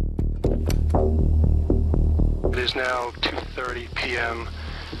 It is now 2:30 p.m.,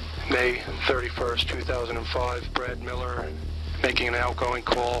 May 31st, 2005. Brad Miller making an outgoing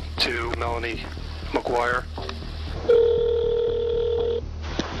call to Melanie McGuire.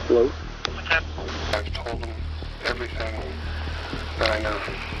 Hello? What's up? I've told them everything that I know.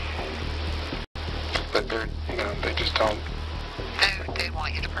 But they just don't. They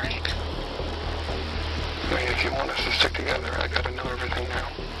want you to break. I mean, if you want us to stick together, I gotta know everything now.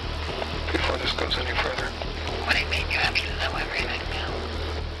 Before this goes any further. What do you mean you have to know everything now?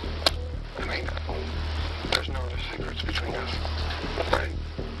 I mean, there's no other secrets between us, right?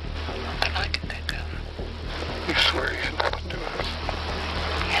 That I can think of. You swear you had nothing to do with us.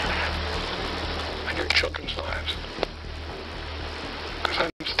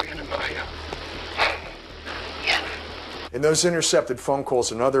 In those intercepted phone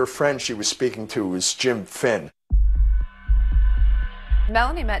calls, another friend she was speaking to was Jim Finn.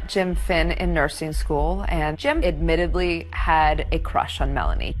 Melanie met Jim Finn in nursing school, and Jim admittedly had a crush on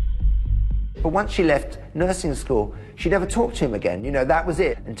Melanie. But once she left nursing school, she never talked to him again. You know, that was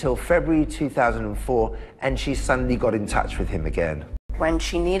it until February 2004, and she suddenly got in touch with him again. When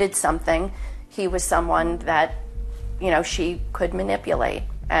she needed something, he was someone that, you know, she could manipulate,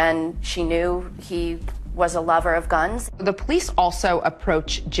 and she knew he was a lover of guns. The police also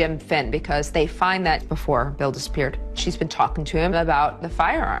approach Jim Finn because they find that before Bill disappeared, she's been talking to him about the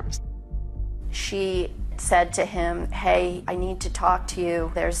firearms. She said to him, hey, I need to talk to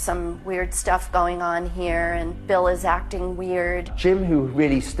you. There's some weird stuff going on here, and Bill is acting weird. Jim, who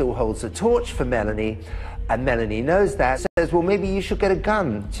really still holds the torch for Melanie, and Melanie knows that, says, well, maybe you should get a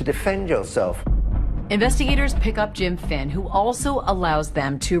gun to defend yourself. Investigators pick up Jim Finn, who also allows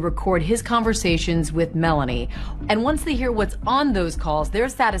them to record his conversations with Melanie. And once they hear what's on those calls, they're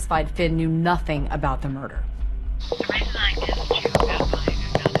satisfied Finn knew nothing about the murder. The reason I kissed you about buying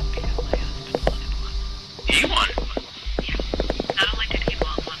a gun is because my husband wanted one. He wanted one? Yeah. Not only did he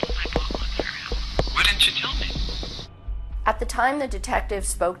want one, I bought one for him. Why didn't you tell me? At the time the detective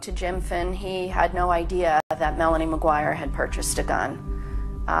spoke to Jim Finn, he had no idea that Melanie McGuire had purchased a gun.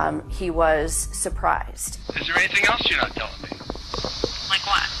 He was surprised. Is there anything else you're not telling me? Like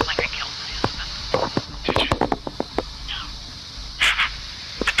what? Like I killed my husband? Did you? No.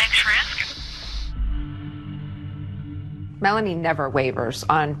 But thanks for asking. Melanie never wavers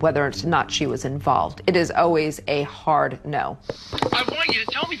on whether or not she was involved. It is always a hard no. I want you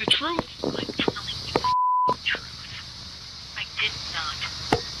to tell me the truth. I'm telling you the truth. I did not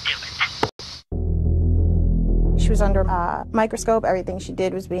do it. She was under a microscope. Everything she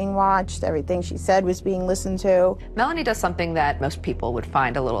did was being watched. Everything she said was being listened to. Melanie does something that most people would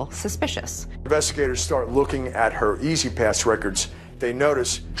find a little suspicious. Investigators start looking at her E-ZPass records. They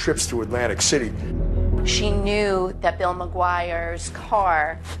notice trips to Atlantic City. She knew that Bill McGuire's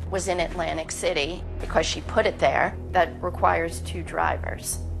car was in Atlantic City because she put it there. That requires 2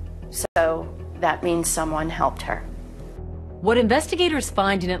 drivers. So that means someone helped her. What investigators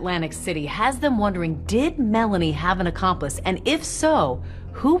find in Atlantic City has them wondering, did Melanie have an accomplice? And if so,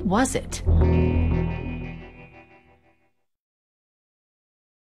 who was it?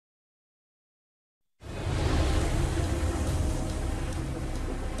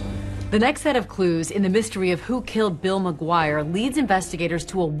 The next set of clues in the mystery of who killed Bill McGuire leads investigators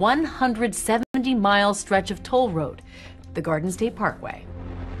to a 170-mile stretch of toll road, the Garden State Parkway.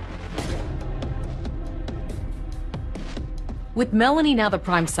 With Melanie now the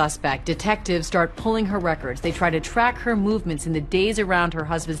prime suspect, detectives start pulling her records. They try to track her movements in the days around her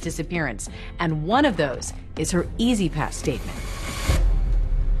husband's disappearance. And one of those is her E-ZPass statement.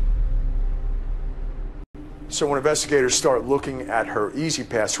 So when investigators start looking at her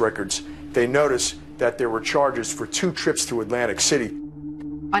E-ZPass records, they notice that there were charges for 2 trips to Atlantic City.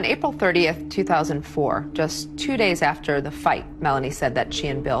 On April 30th, 2004, just 2 days after the fight Melanie said that she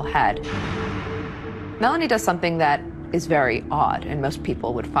and Bill had, Melanie does something that is very odd and most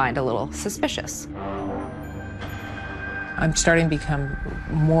people would find a little suspicious. I'm starting to become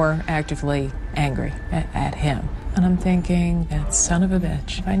more actively angry at him. And I'm thinking, that son of a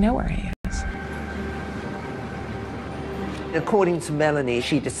bitch, I know where he is. According to Melanie,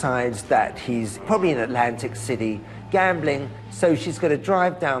 she decides that he's probably in Atlantic City gambling, so she's going to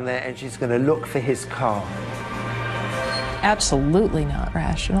drive down there and she's going to look for his car. Absolutely not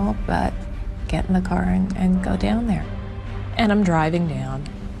rational, but get in the car and go down there. And I'm driving down,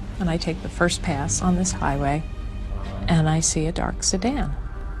 and I take the first pass on this highway, and I see a dark sedan.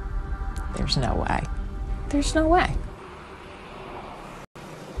 There's no way. There's no way.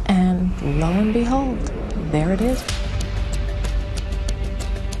 And lo and behold, there it is.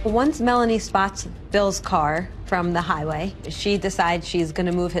 Once Melanie spots Bill's car from the highway, she decides she's going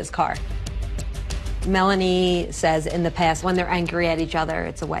to move his car. Melanie says in the past, when they're angry at each other,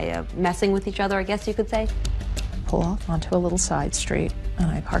 it's a way of messing with each other, I guess you could say. Pull off onto a little side street,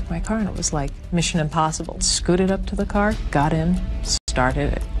 and I parked my car, and it was like Mission Impossible. Scooted up to the car, got in,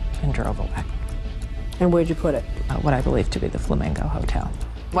 started it, and drove away. And where'd you put it? What I believe to be the Flamingo Hotel.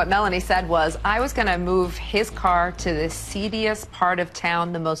 What Melanie said was, I was going to move his car to the seediest part of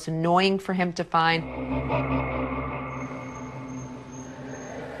town, the most annoying for him to find.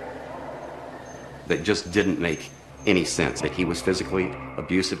 That just didn't make any sense. That he was physically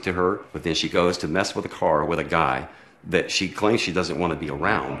abusive to her, but then she goes to mess with a car with a guy that she claims she doesn't want to be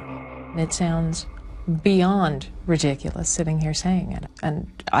around. It sounds beyond ridiculous sitting here saying it,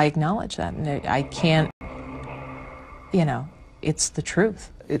 and I acknowledge that, and I can't, you know, it's the truth.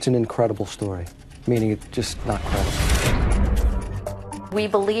 It's an incredible story, meaning it's just not credible. We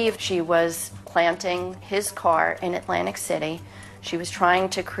believe she was planting his car in Atlantic City. She was trying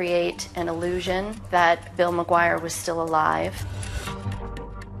to create an illusion that Bill McGuire was still alive.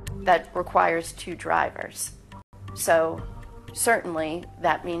 That requires two drivers. So certainly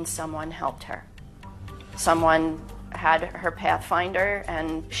that means someone helped her. Someone had her Pathfinder,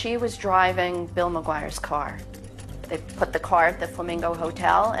 and she was driving Bill McGuire's car. They put the car at the Flamingo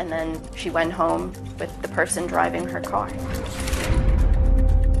Hotel, and then she went home with the person driving her car.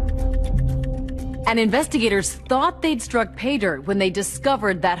 And investigators thought they'd struck pay dirt when they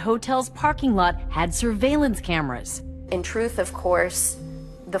discovered that hotel's parking lot had surveillance cameras. In truth, of course,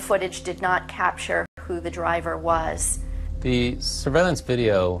 the footage did not capture who the driver was. The surveillance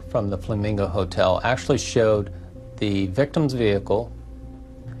video from the Flamingo Hotel actually showed the victim's vehicle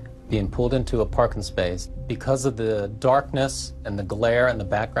being pulled into a parking space. Because of the darkness and the glare and the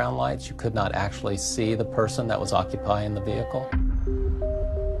background lights, you could not actually see the person that was occupying the vehicle.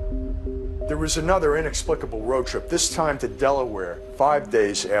 There was another inexplicable road trip, this time to Delaware, 5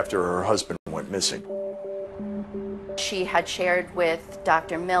 days after her husband went missing. She had shared with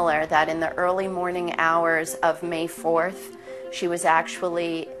Dr. Miller that in the early morning hours of May 4th, she was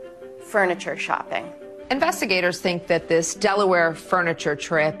actually furniture shopping. Investigators think that this Delaware furniture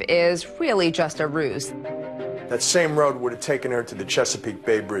trip is really just a ruse. That same road would have taken her to the Chesapeake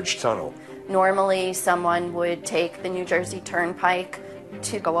Bay Bridge Tunnel. Normally, someone would take the New Jersey Turnpike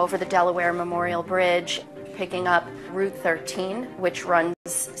to go over the Delaware Memorial Bridge, picking up Route 13, which runs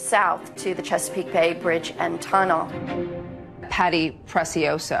south to the Chesapeake Bay Bridge and Tunnel. Patty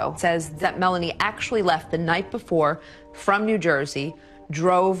Precioso says that Melanie actually left the night before from New Jersey,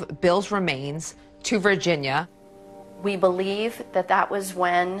 drove Bill's remains to Virginia. We believe that that was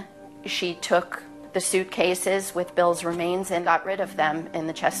when she took the suitcases with Bill's remains and got rid of them in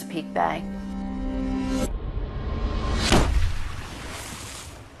the Chesapeake Bay.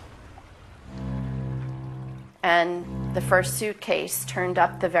 And the first suitcase turned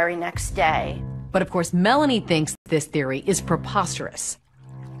up the very next day. But of course, Melanie thinks this theory is preposterous.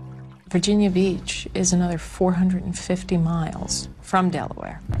 Virginia Beach is another 450 miles from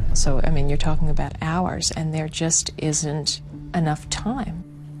Delaware. So, I mean, you're talking about hours, and there just isn't enough time.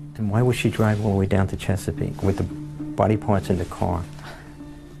 And why would she drive all the way down to Chesapeake with the body parts in the car,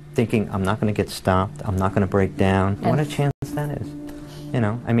 thinking, I'm not going to get stopped, I'm not going to break down? What a chance that is. You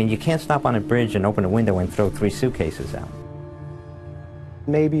know, I mean, you can't stop on a bridge and open a window and throw 3 suitcases out.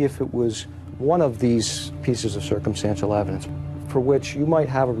 Maybe if it was one of these pieces of circumstantial evidence for which you might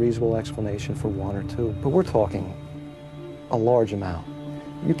have a reasonable explanation for 1 or 2, but we're talking a large amount.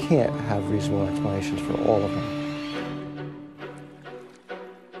 You can't have reasonable explanations for all of them.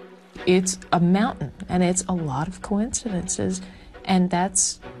 It's a mountain, and it's a lot of coincidences, and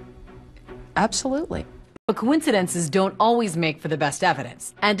that's absolutely. But coincidences don't always make for the best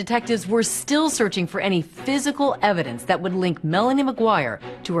evidence, and detectives were still searching for any physical evidence that would link Melanie McGuire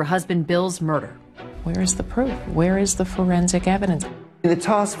to her husband Bill's murder. Where is the proof? Where is the forensic evidence? The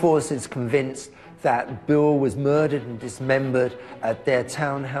task force is convinced that Bill was murdered and dismembered at their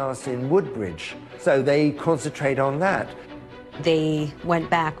townhouse in Woodbridge, so they concentrate on that. They went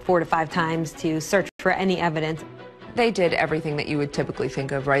back 4 to 5 times to search for any evidence. They did everything that you would typically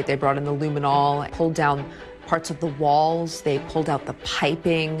think of, right? They brought in the luminol, pulled down parts of the walls, they pulled out the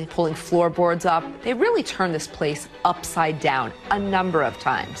piping, pulling floorboards up. They really turned this place upside down a number of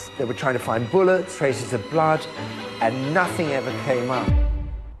times. They were trying to find bullets, traces of blood, and nothing ever came up.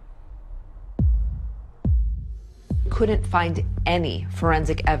 Couldn't find any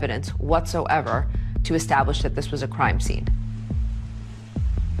forensic evidence whatsoever to establish that this was a crime scene.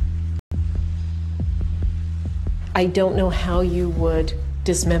 I don't know how you would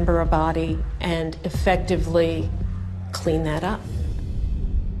dismember a body and effectively clean that up.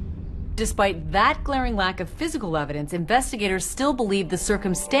 Despite that glaring lack of physical evidence, investigators still believe the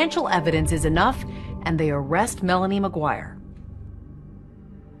circumstantial evidence is enough, and they arrest Melanie McGuire.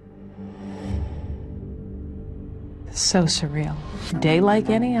 So surreal. Day like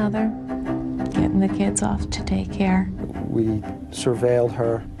any other, getting the kids off to daycare. We surveilled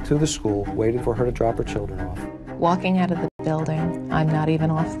her to the school, waited for her to drop her children off. Walking out of the building, I'm not even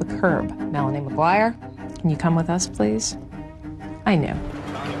off the curb. Melanie McGuire, can you come with us, please? I knew.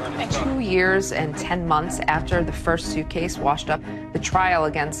 2 years and 10 months after the first suitcase washed up, the trial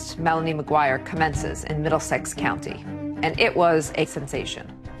against Melanie McGuire commences in Middlesex County, and it was a sensation.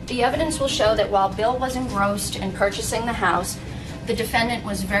 The evidence will show that while Bill was engrossed in purchasing the house, the defendant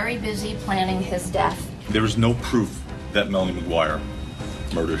was very busy planning his death. There is no proof that Melanie McGuire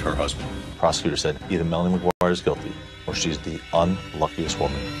murdered her husband. The prosecutor said either Melanie McGuire is guilty or she's the unluckiest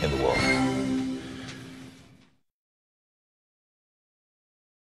woman in the world.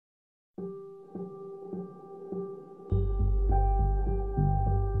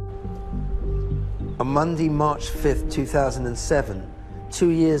 Monday, March 5th, 2007, 2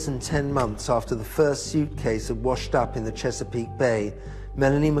 years and 10 months after the first suitcase had washed up in the Chesapeake Bay,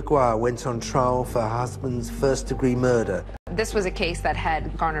 Melanie McGuire went on trial for her husband's first-degree murder. This was a case that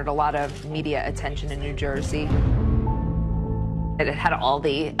had garnered a lot of media attention in New Jersey. It had all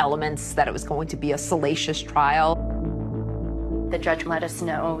the elements that it was going to be a salacious trial. The judge let us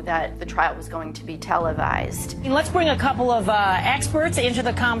know that the trial was going to be televised. Let's bring a couple of experts into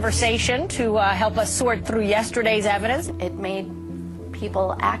the conversation to help us sort through yesterday's evidence. It made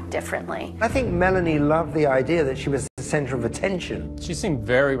people act differently. I think Melanie loved the idea that she was the center of attention. She seemed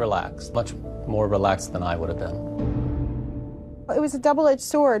very relaxed, much more relaxed than I would have been. It was a double-edged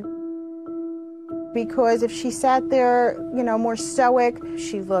sword, because if she sat there, you know, more stoic,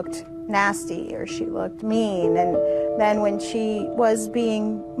 she looked nasty or she looked mean. And then when she was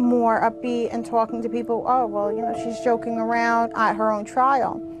being more upbeat and talking to people, oh, well, you know, she's joking around at her own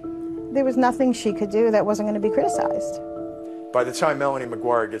trial. There was nothing she could do that wasn't going to be criticized. By the time Melanie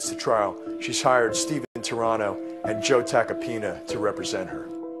McGuire gets to trial, she's hired Stephen Tirano and Joe Tacopina to represent her.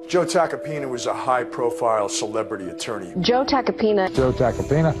 Joe Tacopina was a high-profile celebrity attorney. Joe Tacopina. Joe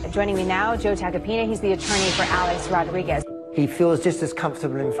Tacopina. Joining me now, Joe Tacopina. He's the attorney for Alex Rodriguez. He feels just as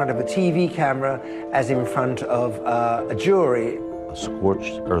comfortable in front of a TV camera as in front of a jury. A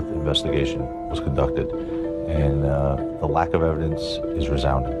scorched earth investigation was conducted, and the lack of evidence is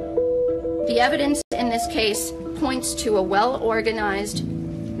resounding. The evidence in this case points to a well-organized,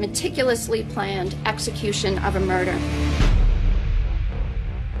 meticulously planned execution of a murder.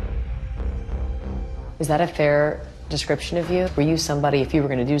 Is that a fair description of you? Were you somebody, if you were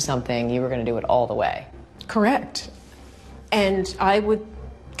going to do something, you were going to do it all the way? Correct. And I would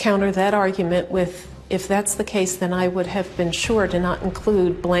counter that argument with, if that's the case, then I would have been sure to not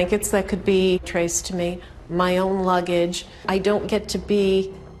include blankets that could be traced to me, my own luggage. I don't get to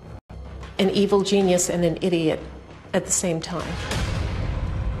be an evil genius and an idiot at the same time.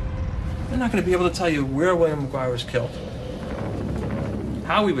 They're not going to be able to tell you where William McGuire was killed,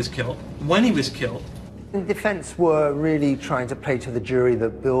 how he was killed, when he was killed. The defense were really trying to play to the jury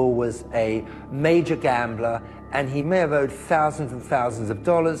that Bill was a major gambler and he may have owed thousands and thousands of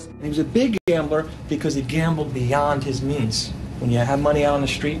dollars. He was a big gambler because he gambled beyond his means. When you have money out on the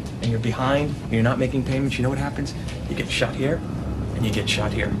street and you're behind and you're not making payments, you know what happens? You get shot here and you get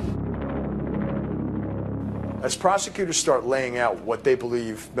shot here. As prosecutors start laying out what they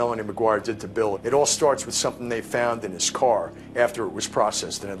believe Melanie McGuire did to Bill, it all starts with something they found in his car after it was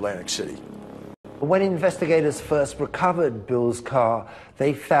processed in Atlantic City. When investigators first recovered Bill's car,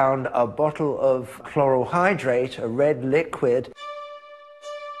 they found a bottle of chloral hydrate, a red liquid,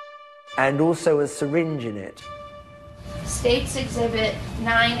 and also a syringe in it. State's Exhibit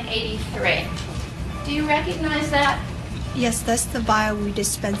 983. Do you recognize that? Yes, that's the vial we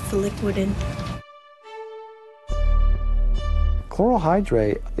dispensed the liquid in. Chloral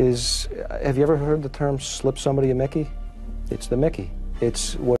hydrate is, have you ever heard the term slip somebody a Mickey? It's the Mickey.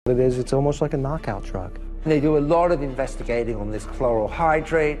 It's what it is, it's almost like a knockout drug. They do a lot of investigating on this chloral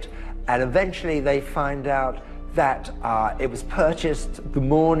hydrate, and eventually they find out that it was purchased the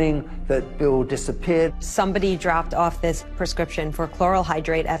morning that Bill disappeared. Somebody dropped off this prescription for chloral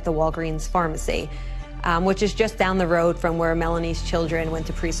hydrate at the Walgreens pharmacy, which is just down the road from where Melanie's children went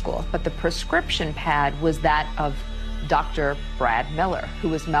to preschool. But the prescription pad was that of Dr. Brad Miller, who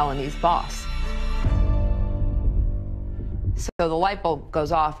was Melanie's boss. So the light bulb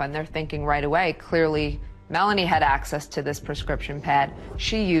goes off and they're thinking right away, clearly Melanie had access to this prescription pad.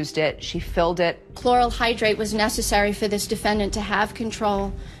 She used it, she filled it. Chloral hydrate was necessary for this defendant to have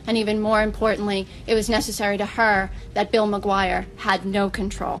control, and even more importantly, it was necessary to her that Bill McGuire had no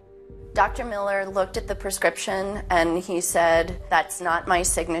control. Dr. Miller looked at the prescription and he said, "That's not my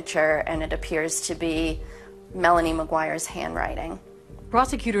signature, and it appears to be Melanie McGuire's handwriting."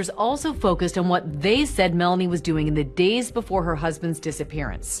 Prosecutors also focused on what they said Melanie was doing in the days before her husband's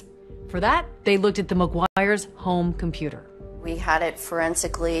disappearance. For that, they looked at the McGuire's home computer. We had it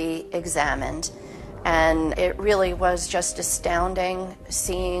forensically examined, and it really was just astounding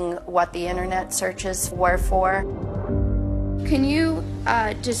seeing what the internet searches were for. Can you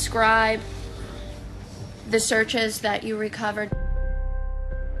describe the searches that you recovered?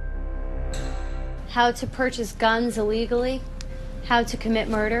 How to purchase guns illegally, how to commit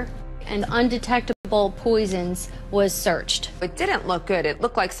murder, and undetectable poisons was searched. It didn't look good. It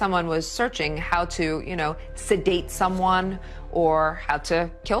looked like someone was searching how to, sedate someone or how to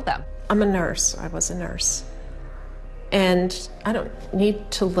kill them. I'm a nurse. I was a nurse. And I don't need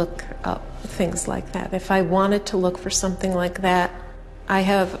to look up things like that. If I wanted to look for something like that, I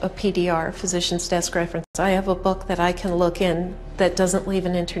have a PDR, physician's desk reference. I have a book that I can look in that doesn't leave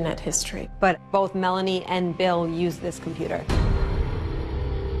an internet history. But both Melanie and Bill use this computer.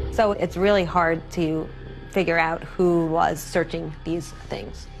 So it's really hard to figure out who was searching these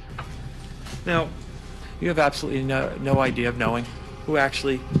things. Now, you have absolutely no idea of knowing who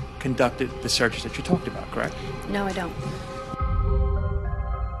actually conducted the searches that you talked about, correct? No, I don't.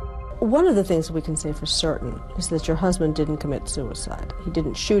 One of the things we can say for certain is that your husband didn't commit suicide. He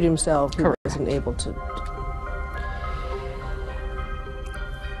didn't shoot himself. He wasn't able to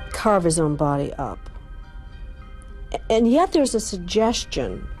carve his own body up. And yet there's a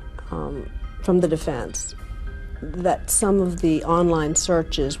suggestion from the defense that some of the online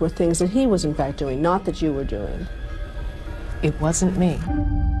searches were things that he was in fact doing, not that you were doing. It wasn't me.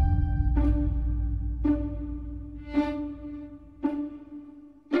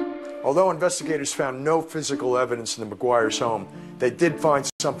 Although investigators found no physical evidence in the McGuire's home, they did find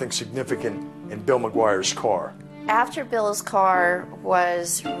something significant in Bill McGuire's car. After Bill's car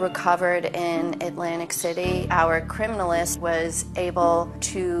was recovered in Atlantic City, our criminalist was able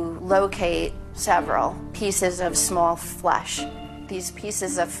to locate several pieces of small flesh. These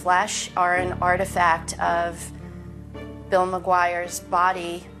pieces of flesh are an artifact of Bill McGuire's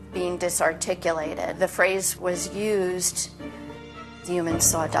body being disarticulated. The phrase was used, human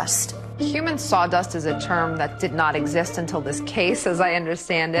sawdust. Human sawdust is a term that did not exist until this case, as I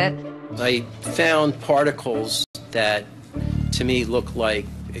understand it. I found particles that, to me, look like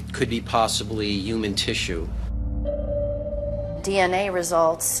it could be possibly human tissue. DNA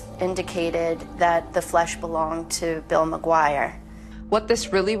results indicated that the flesh belonged to Bill McGuire. What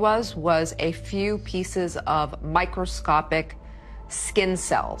this really was a few pieces of microscopic skin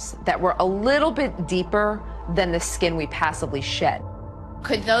cells that were a little bit deeper than the skin we passively shed.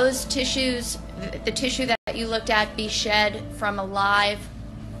 Could those tissues, the tissue that you looked at, be shed from a live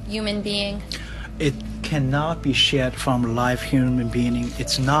human being? It cannot be shed from a live human being.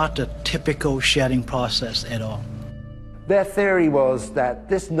 It's not a typical shedding process at all. Their theory was that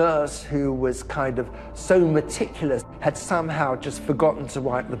this nurse, who was kind of so meticulous, had somehow just forgotten to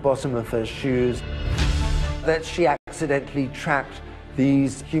wipe the bottom of her shoes, that she accidentally tracked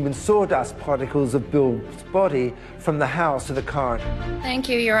these human sawdust particles of Bill's body from the house to the car. Thank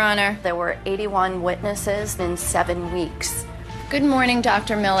you, Your Honor. There were 81 witnesses in 7 weeks. Good morning,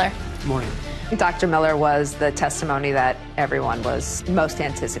 Dr. Miller. Good morning. Dr. Miller was the testimony that everyone was most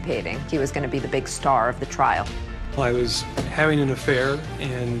anticipating. He was going to be the big star of the trial. I was having an affair,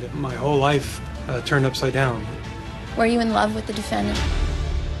 and my whole life turned upside down. Were you in love with the defendant?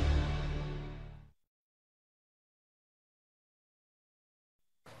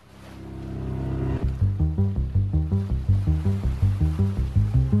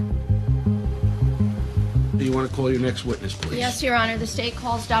 Do you want to call your next witness, please? Yes, Your Honor. The state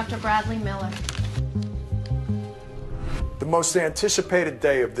calls Dr. Bradley Miller. The most anticipated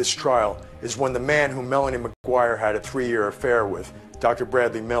day of this trial is when the man who Melanie McGuire had a 3-year affair with, Dr.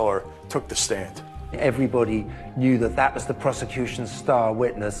 Bradley Miller, took the stand. Everybody knew that that was the prosecution's star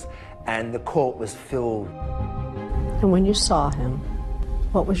witness, and the court was filled. And when you saw him,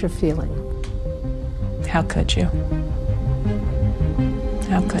 what was your feeling? How could you?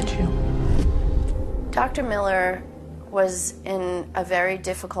 How could you? Dr. Miller was in a very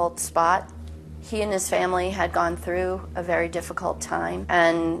difficult spot. He and his family had gone through a very difficult time,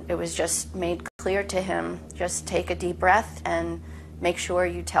 and it was just made clear to him, just take a deep breath and make sure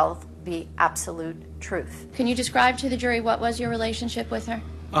you tell the absolute truth. Can you describe to the jury what was your relationship with her?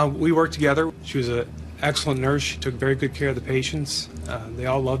 We worked together. She was an excellent nurse. She took very good care of the patients. They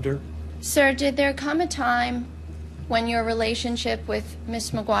all loved her. Sir, did there come a time when your relationship with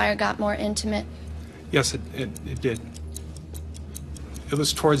Miss McGuire got more intimate? Yes, it did. It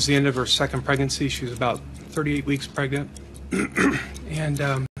was towards the end of her second pregnancy. She was about 38 weeks pregnant.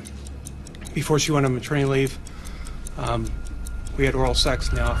 And before she went on maternity leave, we had oral sex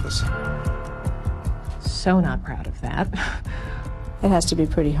in the office. So not proud of that. It has to be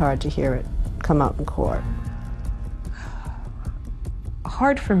pretty hard to hear it come out in court.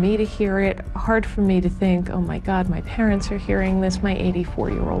 Hard for me to hear it, hard for me to think, oh my God, my parents are hearing this, my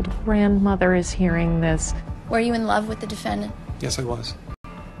 84-year-old grandmother is hearing this. Were you in love with the defendant? Yes, I was.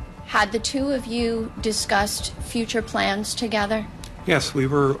 Had the two of you discussed future plans together? Yes, we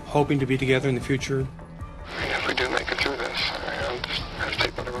were hoping to be together in the future. If we do make it through this, I'll just have to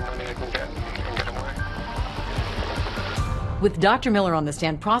take whatever money I can get and get away. With Dr. Miller on the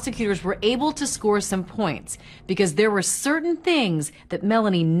stand, prosecutors were able to score some points because there were certain things that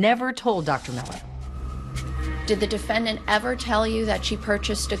Melanie never told Dr. Miller. Did the defendant ever tell you that she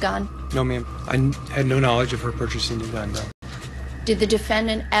purchased a gun? No, ma'am. I had no knowledge of her purchasing a gun, no. Did the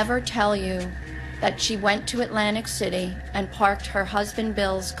defendant ever tell you that she went to Atlantic City and parked her husband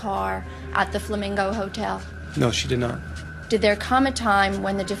Bill's car at the Flamingo Hotel? No, she did not. Did there come a time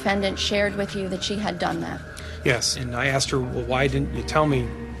when the defendant shared with you that she had done that? Yes, and I asked her, well, why didn't you tell me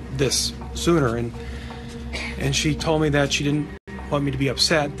this sooner? And she told me that she didn't want me to be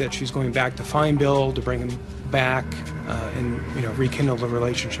upset, that she's going back to find Bill, to bring him back, and rekindle the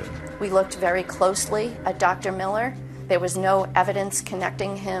relationship. We looked very closely at Dr. Miller. There was no evidence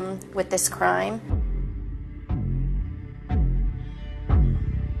connecting him with this crime.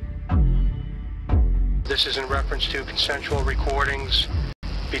 This is in reference to consensual recordings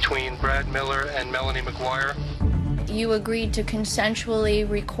between Brad Miller and Melanie McGuire. You agreed to consensually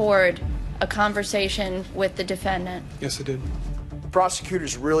record a conversation with the defendant. Yes, I did.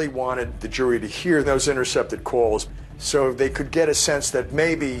 Prosecutors really wanted the jury to hear those intercepted calls so they could get a sense that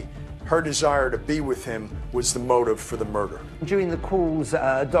maybe her desire to be with him was the motive for the murder. During the calls,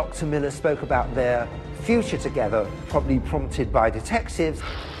 Dr. Miller spoke about their future together, probably prompted by detectives.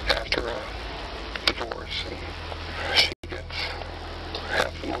 After a divorce, and she gets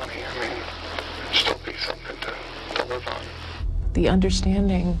half the money, I mean, still be something to live on. The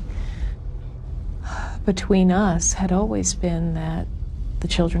understanding between us had always been that the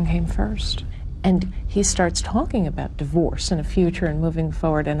children came first. And he starts talking about divorce and a future and moving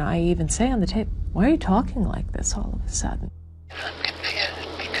forward, and I even say on the tape, why are you talking like this all of a sudden? I'm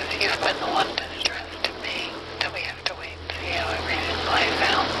confused because you've been the one to stress to me that we have to wait to see how everything plays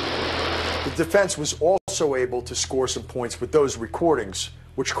out. The defense was also able to score some points with those recordings,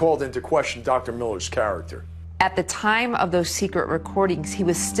 which called into question Dr. Miller's character. At the time of those secret recordings, he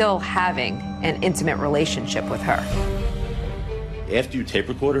was still having an intimate relationship with her. After you tape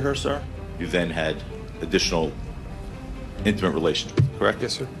recorded her, sir, you then had additional intimate relations with her, correct?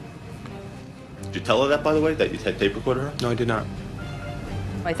 Yes, sir. Did you tell her that, by the way, that you had tape recorded her? No, I did not.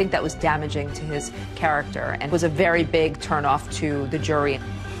 I think that was damaging to his character and was a very big turnoff to the jury.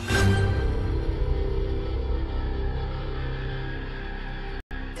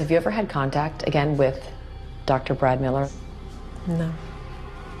 Have you ever had contact again with Dr. Brad Miller? No.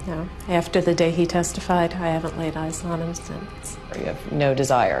 No. After the day he testified, I haven't laid eyes on him since. You have no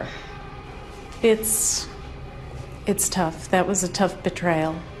desire? It's tough. That was a tough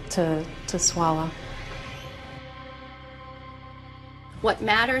betrayal to swallow. What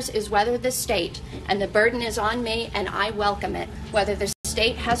matters is whether the state, and the burden is on me and I welcome it, whether the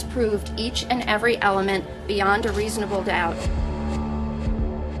state has proved each and every element beyond a reasonable doubt.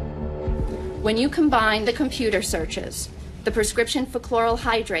 When you combine the computer searches, the prescription for chloral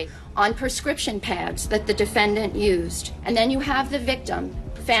hydrate on prescription pads that the defendant used, and then you have the victim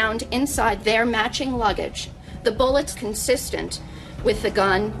found inside their matching luggage, the bullets consistent with the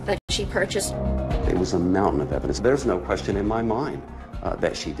gun that she purchased. It was a mountain of evidence. There's no question in my mind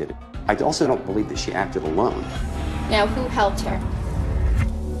that she did it. I also don't believe that she acted alone. Now, who helped her?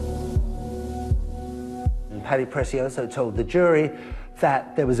 And Paddy Precioso told the jury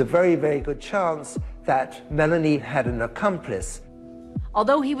that there was a very, very good chance that Melanie had an accomplice.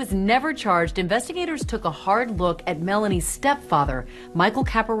 Although he was never charged, investigators took a hard look at Melanie's stepfather, Michael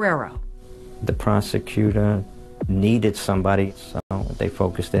Caporero. The prosecutor needed somebody, so they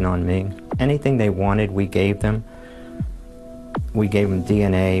focused in on me. Anything they wanted, we gave them. We gave them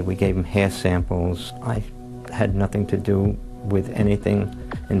DNA, we gave them hair samples. I had nothing to do with anything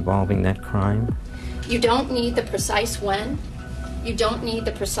involving that crime. You don't need the precise when. You don't need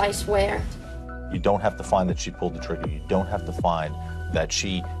the precise where. You don't have to find that she pulled the trigger. You don't have to find that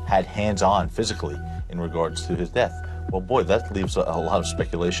she had hands-on physically in regards to his death. Well, boy, that leaves a lot of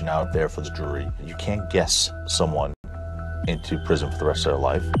speculation out there for the jury. You can't guess someone into prison for the rest of their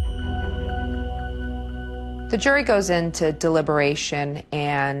life. The jury goes into deliberation,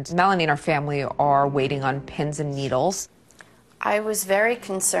 and Melanie and her family are waiting on pins and needles. I was very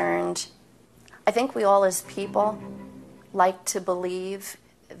concerned. I think we all as people like to believe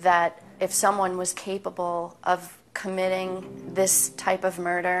that if someone was capable of committing this type of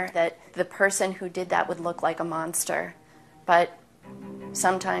murder, that the person who did that would look like a monster. But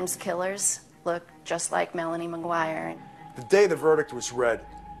sometimes killers look just like Melanie McGuire. The day the verdict was read,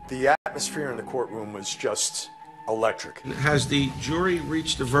 the atmosphere in the courtroom was just electric. Has the jury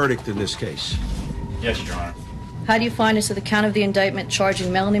reached a verdict in this case? Yes, Your Honor. How do you find as to the count of the indictment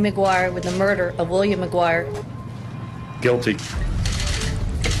charging Melanie McGuire with the murder of William McGuire? Guilty.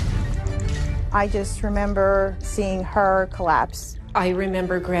 I just remember seeing her collapse. I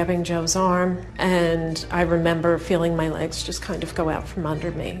remember grabbing Joe's arm, and I remember feeling my legs just kind of go out from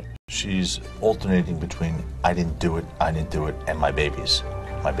under me. She's alternating between I didn't do it, and my babies,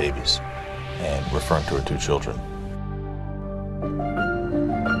 and referring to her two children.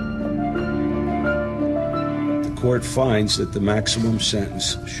 The court finds that the maximum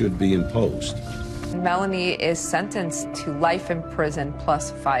sentence should be imposed. Melanie is sentenced to life in prison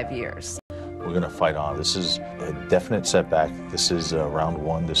plus 5 years. We're going to fight on. This is a definite setback. This is round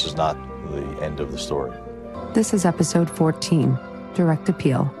one. This is not the end of the story. This is episode 14, Direct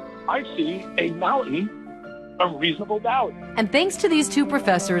Appeal. I see a mountain of reasonable doubt. And thanks to these two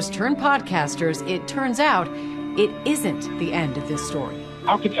professors turned podcasters, it turns out it isn't the end of this story.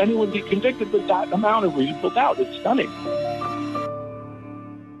 How could anyone be convicted with that amount of reasonable doubt? It's stunning.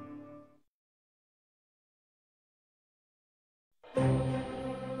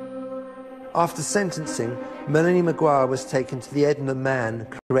 After sentencing, Melanie McGuire was taken to the Edna Mann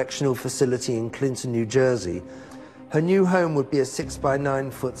Correctional Facility in Clinton, New Jersey. Her new home would be a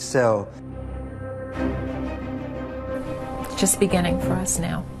 6-by-9-foot cell. It's just beginning for us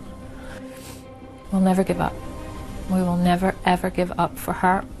now. We'll never give up. We will never, ever give up for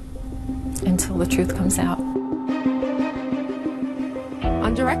her until the truth comes out.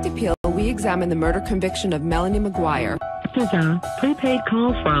 On Direct Appeal, we examine the murder conviction of Melanie McGuire. This is a prepaid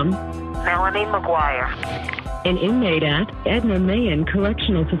call from Melanie McGuire, an inmate at Edna Mann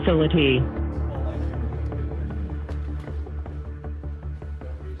Correctional Facility.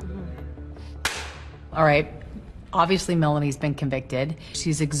 All right. Obviously, Melanie's been convicted.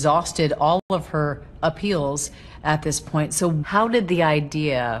 She's exhausted all of her appeals at this point. So how did the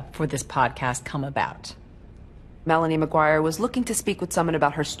idea for this podcast come about? Melanie McGuire was looking to speak with someone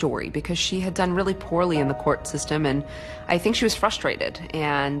about her story because she had done really poorly in the court system, and I think she was frustrated.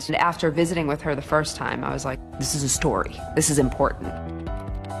 And after visiting with her the first time, I was like, this is a story. This is important.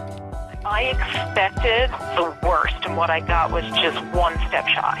 I expected the worst, and what I got was just one step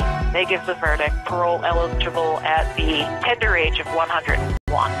shy. They give the verdict, parole eligible at the tender age of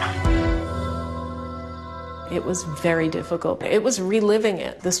 101. It was very difficult. It was reliving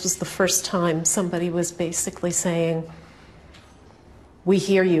it. This was the first time somebody was basically saying, we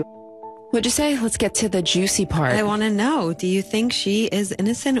hear you. What'd you say? Let's get to the juicy part. I want to know, do you think she is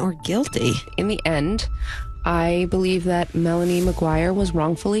innocent or guilty? In the end, I believe that Melanie McGuire was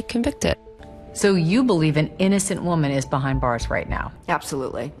wrongfully convicted. So you believe an innocent woman is behind bars right now?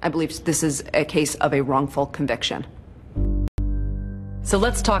 Absolutely. I believe this is a case of a wrongful conviction. So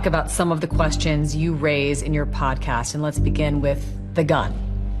let's talk about some of the questions you raise in your podcast, and let's begin with the gun.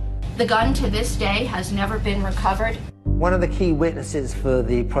 The gun to this day has never been recovered. One of the key witnesses for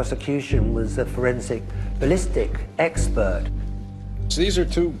the prosecution was a forensic ballistic expert. These are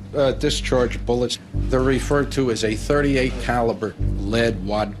two discharge bullets. They're referred to as a .38 caliber lead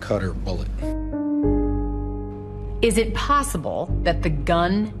wad cutter bullet. Is it possible that the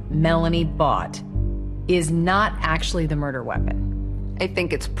gun Melanie bought is not actually the murder weapon? I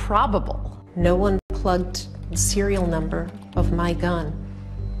think it's probable. No one plugged the serial number of my gun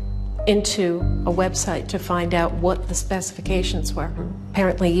into a website to find out what the specifications were.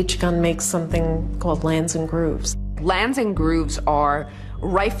 Apparently each gun makes something called lands and grooves. Lands and grooves are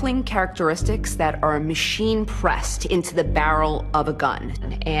rifling characteristics that are machine pressed into the barrel of a gun.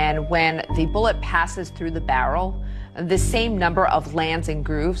 And when the bullet passes through the barrel, the same number of lands and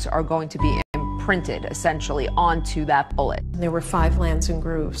grooves are going to be imprinted essentially onto that bullet. There were 5 lands and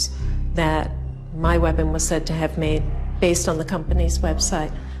grooves that my weapon was said to have made based on the company's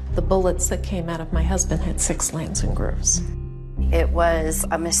website. The bullets that came out of my husband had 6 lands and grooves. It was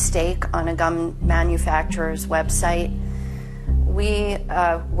a mistake on a gun manufacturer's website. We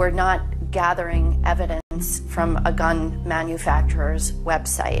were not gathering evidence from a gun manufacturer's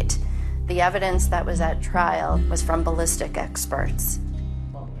website. The evidence that was at trial was from ballistic experts.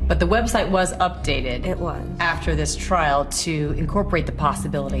 But the website was updated. It was. After this trial to incorporate the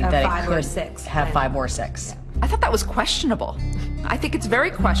possibility that it could have 5 or 6. I thought that was questionable. I think it's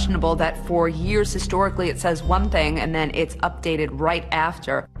very questionable that for years historically it says one thing and then it's updated right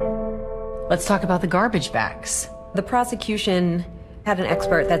after. Let's talk about the garbage bags. The prosecution had an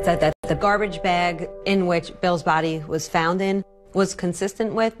expert that said that the garbage bag in which Bill's body was found in was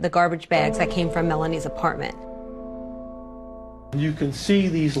consistent with the garbage bags that came from Melanie's apartment. You can see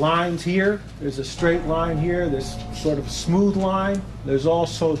these lines here. There's a straight line here, this sort of smooth line. There's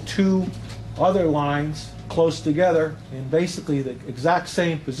also 2 other lines close together in basically the exact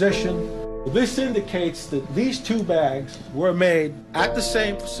same position. This indicates that these 2 bags were made at the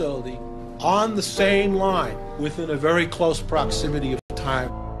same facility on the same line within a very close proximity of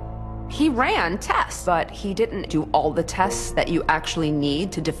time. He ran tests, but he didn't do all the tests that you actually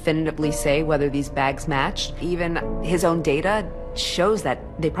need to definitively say whether these bags matched. Even his own data shows that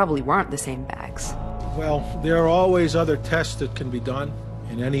they probably weren't the same bags. Well, there are always other tests that can be done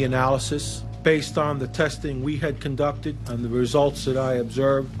in any analysis. Based on the testing we had conducted and the results that I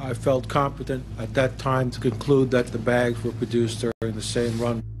observed, I felt competent at that time to conclude that the bags were produced during the same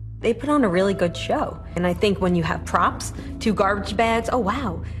run. They put on a really good show. And I think when you have props, 2 garbage bags, oh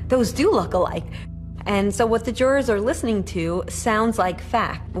wow, those do look alike. And so what the jurors are listening to sounds like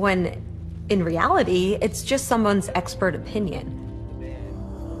fact, when in reality, it's just someone's expert opinion.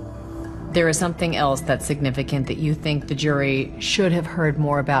 There is something else that's significant that you think the jury should have heard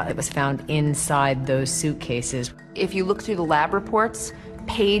more about that was found inside those suitcases. If you look through the lab reports,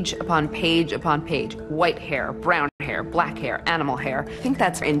 page upon page upon page, white hair, brown hair, black hair, animal hair. I think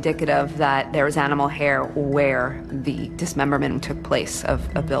that's indicative that there was animal hair where the dismemberment took place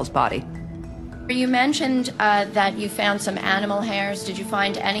of Bill's body. You mentioned that you found some animal hairs. Did you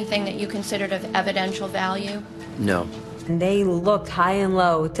find anything that you considered of evidential value? No. And they looked high and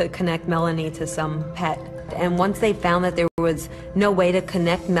low to connect Melanie to some pet. And once they found that there was no way to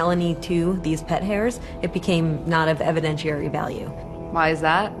connect Melanie to these pet hairs, it became not of evidentiary value. Why is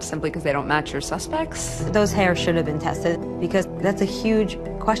that? Simply because they don't match your suspects? Those hairs should have been tested because that's a huge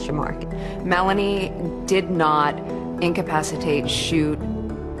question mark. Melanie did not incapacitate, shoot,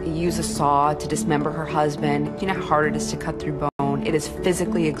 use a saw to dismember her husband. You know how hard it is to cut through bone? It is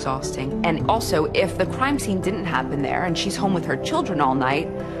physically exhausting. And also, if the crime scene didn't happen there and she's home with her children all night,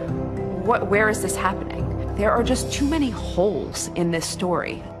 where is this happening? There are just too many holes in this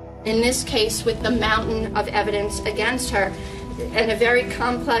story. In this case, with the mountain of evidence against her and a very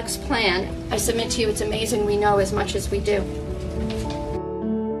complex plan, I submit to you it's amazing we know as much as we do.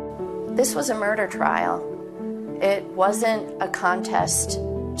 This was a murder trial. It wasn't a contest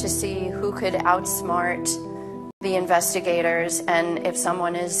to see who could outsmart the investigators, and if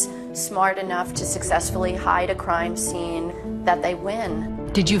someone is smart enough to successfully hide a crime scene, that they win.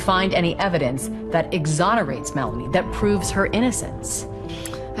 Did you find any evidence that exonerates Melanie, that proves her innocence?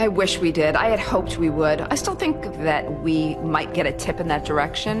 I wish we did. I had hoped we would. I still think that we might get a tip in that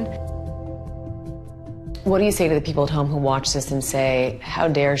direction. What do you say to the people at home who watch this and say, how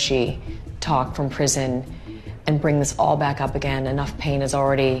dare she talk from prison and bring this all back up again? Enough pain has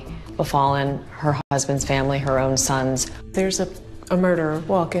already befallen her husband's family, her own sons. There's a murderer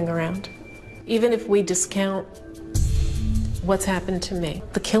walking around. Even if we discount what's happened to me,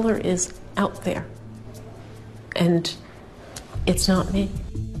 the killer is out there. And it's not me.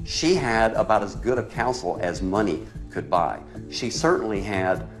 She had about as good a counsel as money could buy. She certainly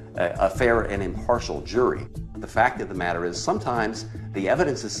had a fair and impartial jury. The fact of the matter is sometimes the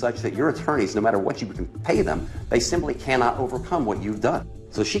evidence is such that your attorneys, no matter what you can pay them, they simply cannot overcome what you've done.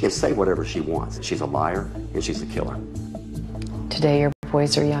 So she can say whatever she wants. She's a liar and she's a killer. Today your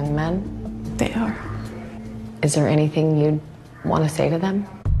boys are young men? They are. Is there anything you'd want to say to them?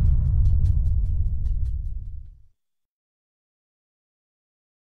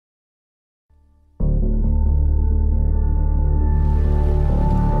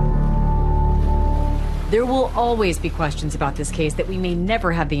 There will always be questions about this case that we may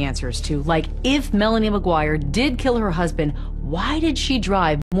never have the answers to, like if Melanie McGuire did kill her husband, why did she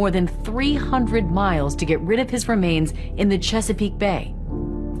drive more than 300 miles to get rid of his remains in the Chesapeake Bay?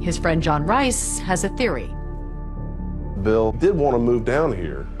 His friend John Rice has a theory. Bill did want to move down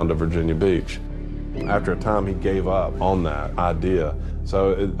here onto Virginia Beach. After a time, he gave up on that idea.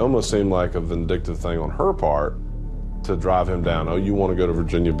 So it almost seemed like a vindictive thing on her part to drive him down. Oh, you want to go to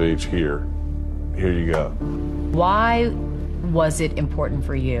Virginia Beach? Here you go. Why was it important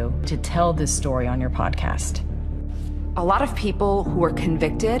for you to tell this story on your podcast? A lot of people who are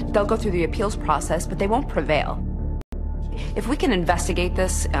convicted, they'll go through the appeals process, but they won't prevail. If we can investigate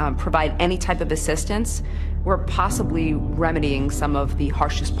this, provide any type of assistance, we're possibly remedying some of the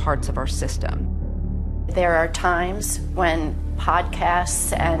harshest parts of our system. There are times when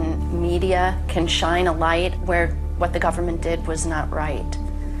podcasts and media can shine a light where what the government did was not right.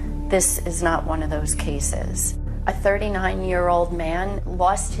 This is not one of those cases. A 39-year-old man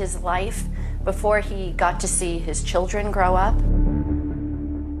lost his life before he got to see his children grow up.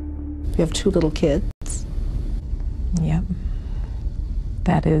 You have 2 little kids. Yep.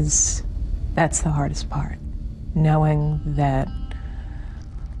 That's the hardest part. Knowing that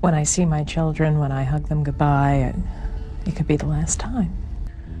when I see my children, when I hug them goodbye, it could be the last time.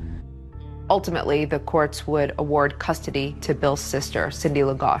 Ultimately, the courts would award custody to Bill's sister, Cindy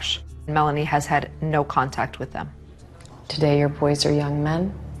Lagoche. Melanie has had no contact with them. Today your boys are young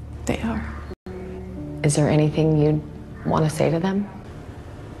men? They are. Is there anything you'd want to say to them?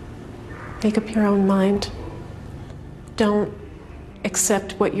 Make up your own mind. Don't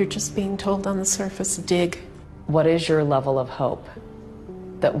accept what you're just being told on the surface. Dig. What is your level of hope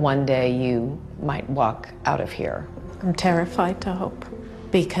that one day you might walk out of here? I'm terrified to hope.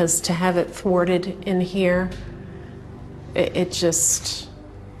 because to have it thwarted in here, it's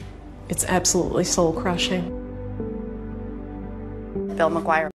absolutely soul-crushing. Bill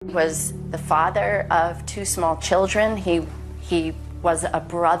McGuire was the father of 2 small children. He was a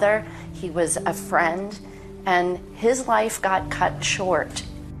brother, he was a friend, and his life got cut short.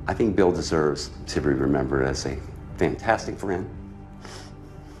 I think Bill deserves to be remembered as a fantastic friend,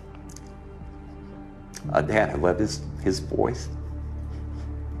 a dad who loved his boys.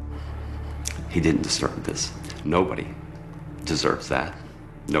 He didn't deserve this. Nobody deserves that.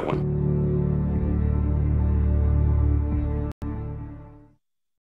 No one.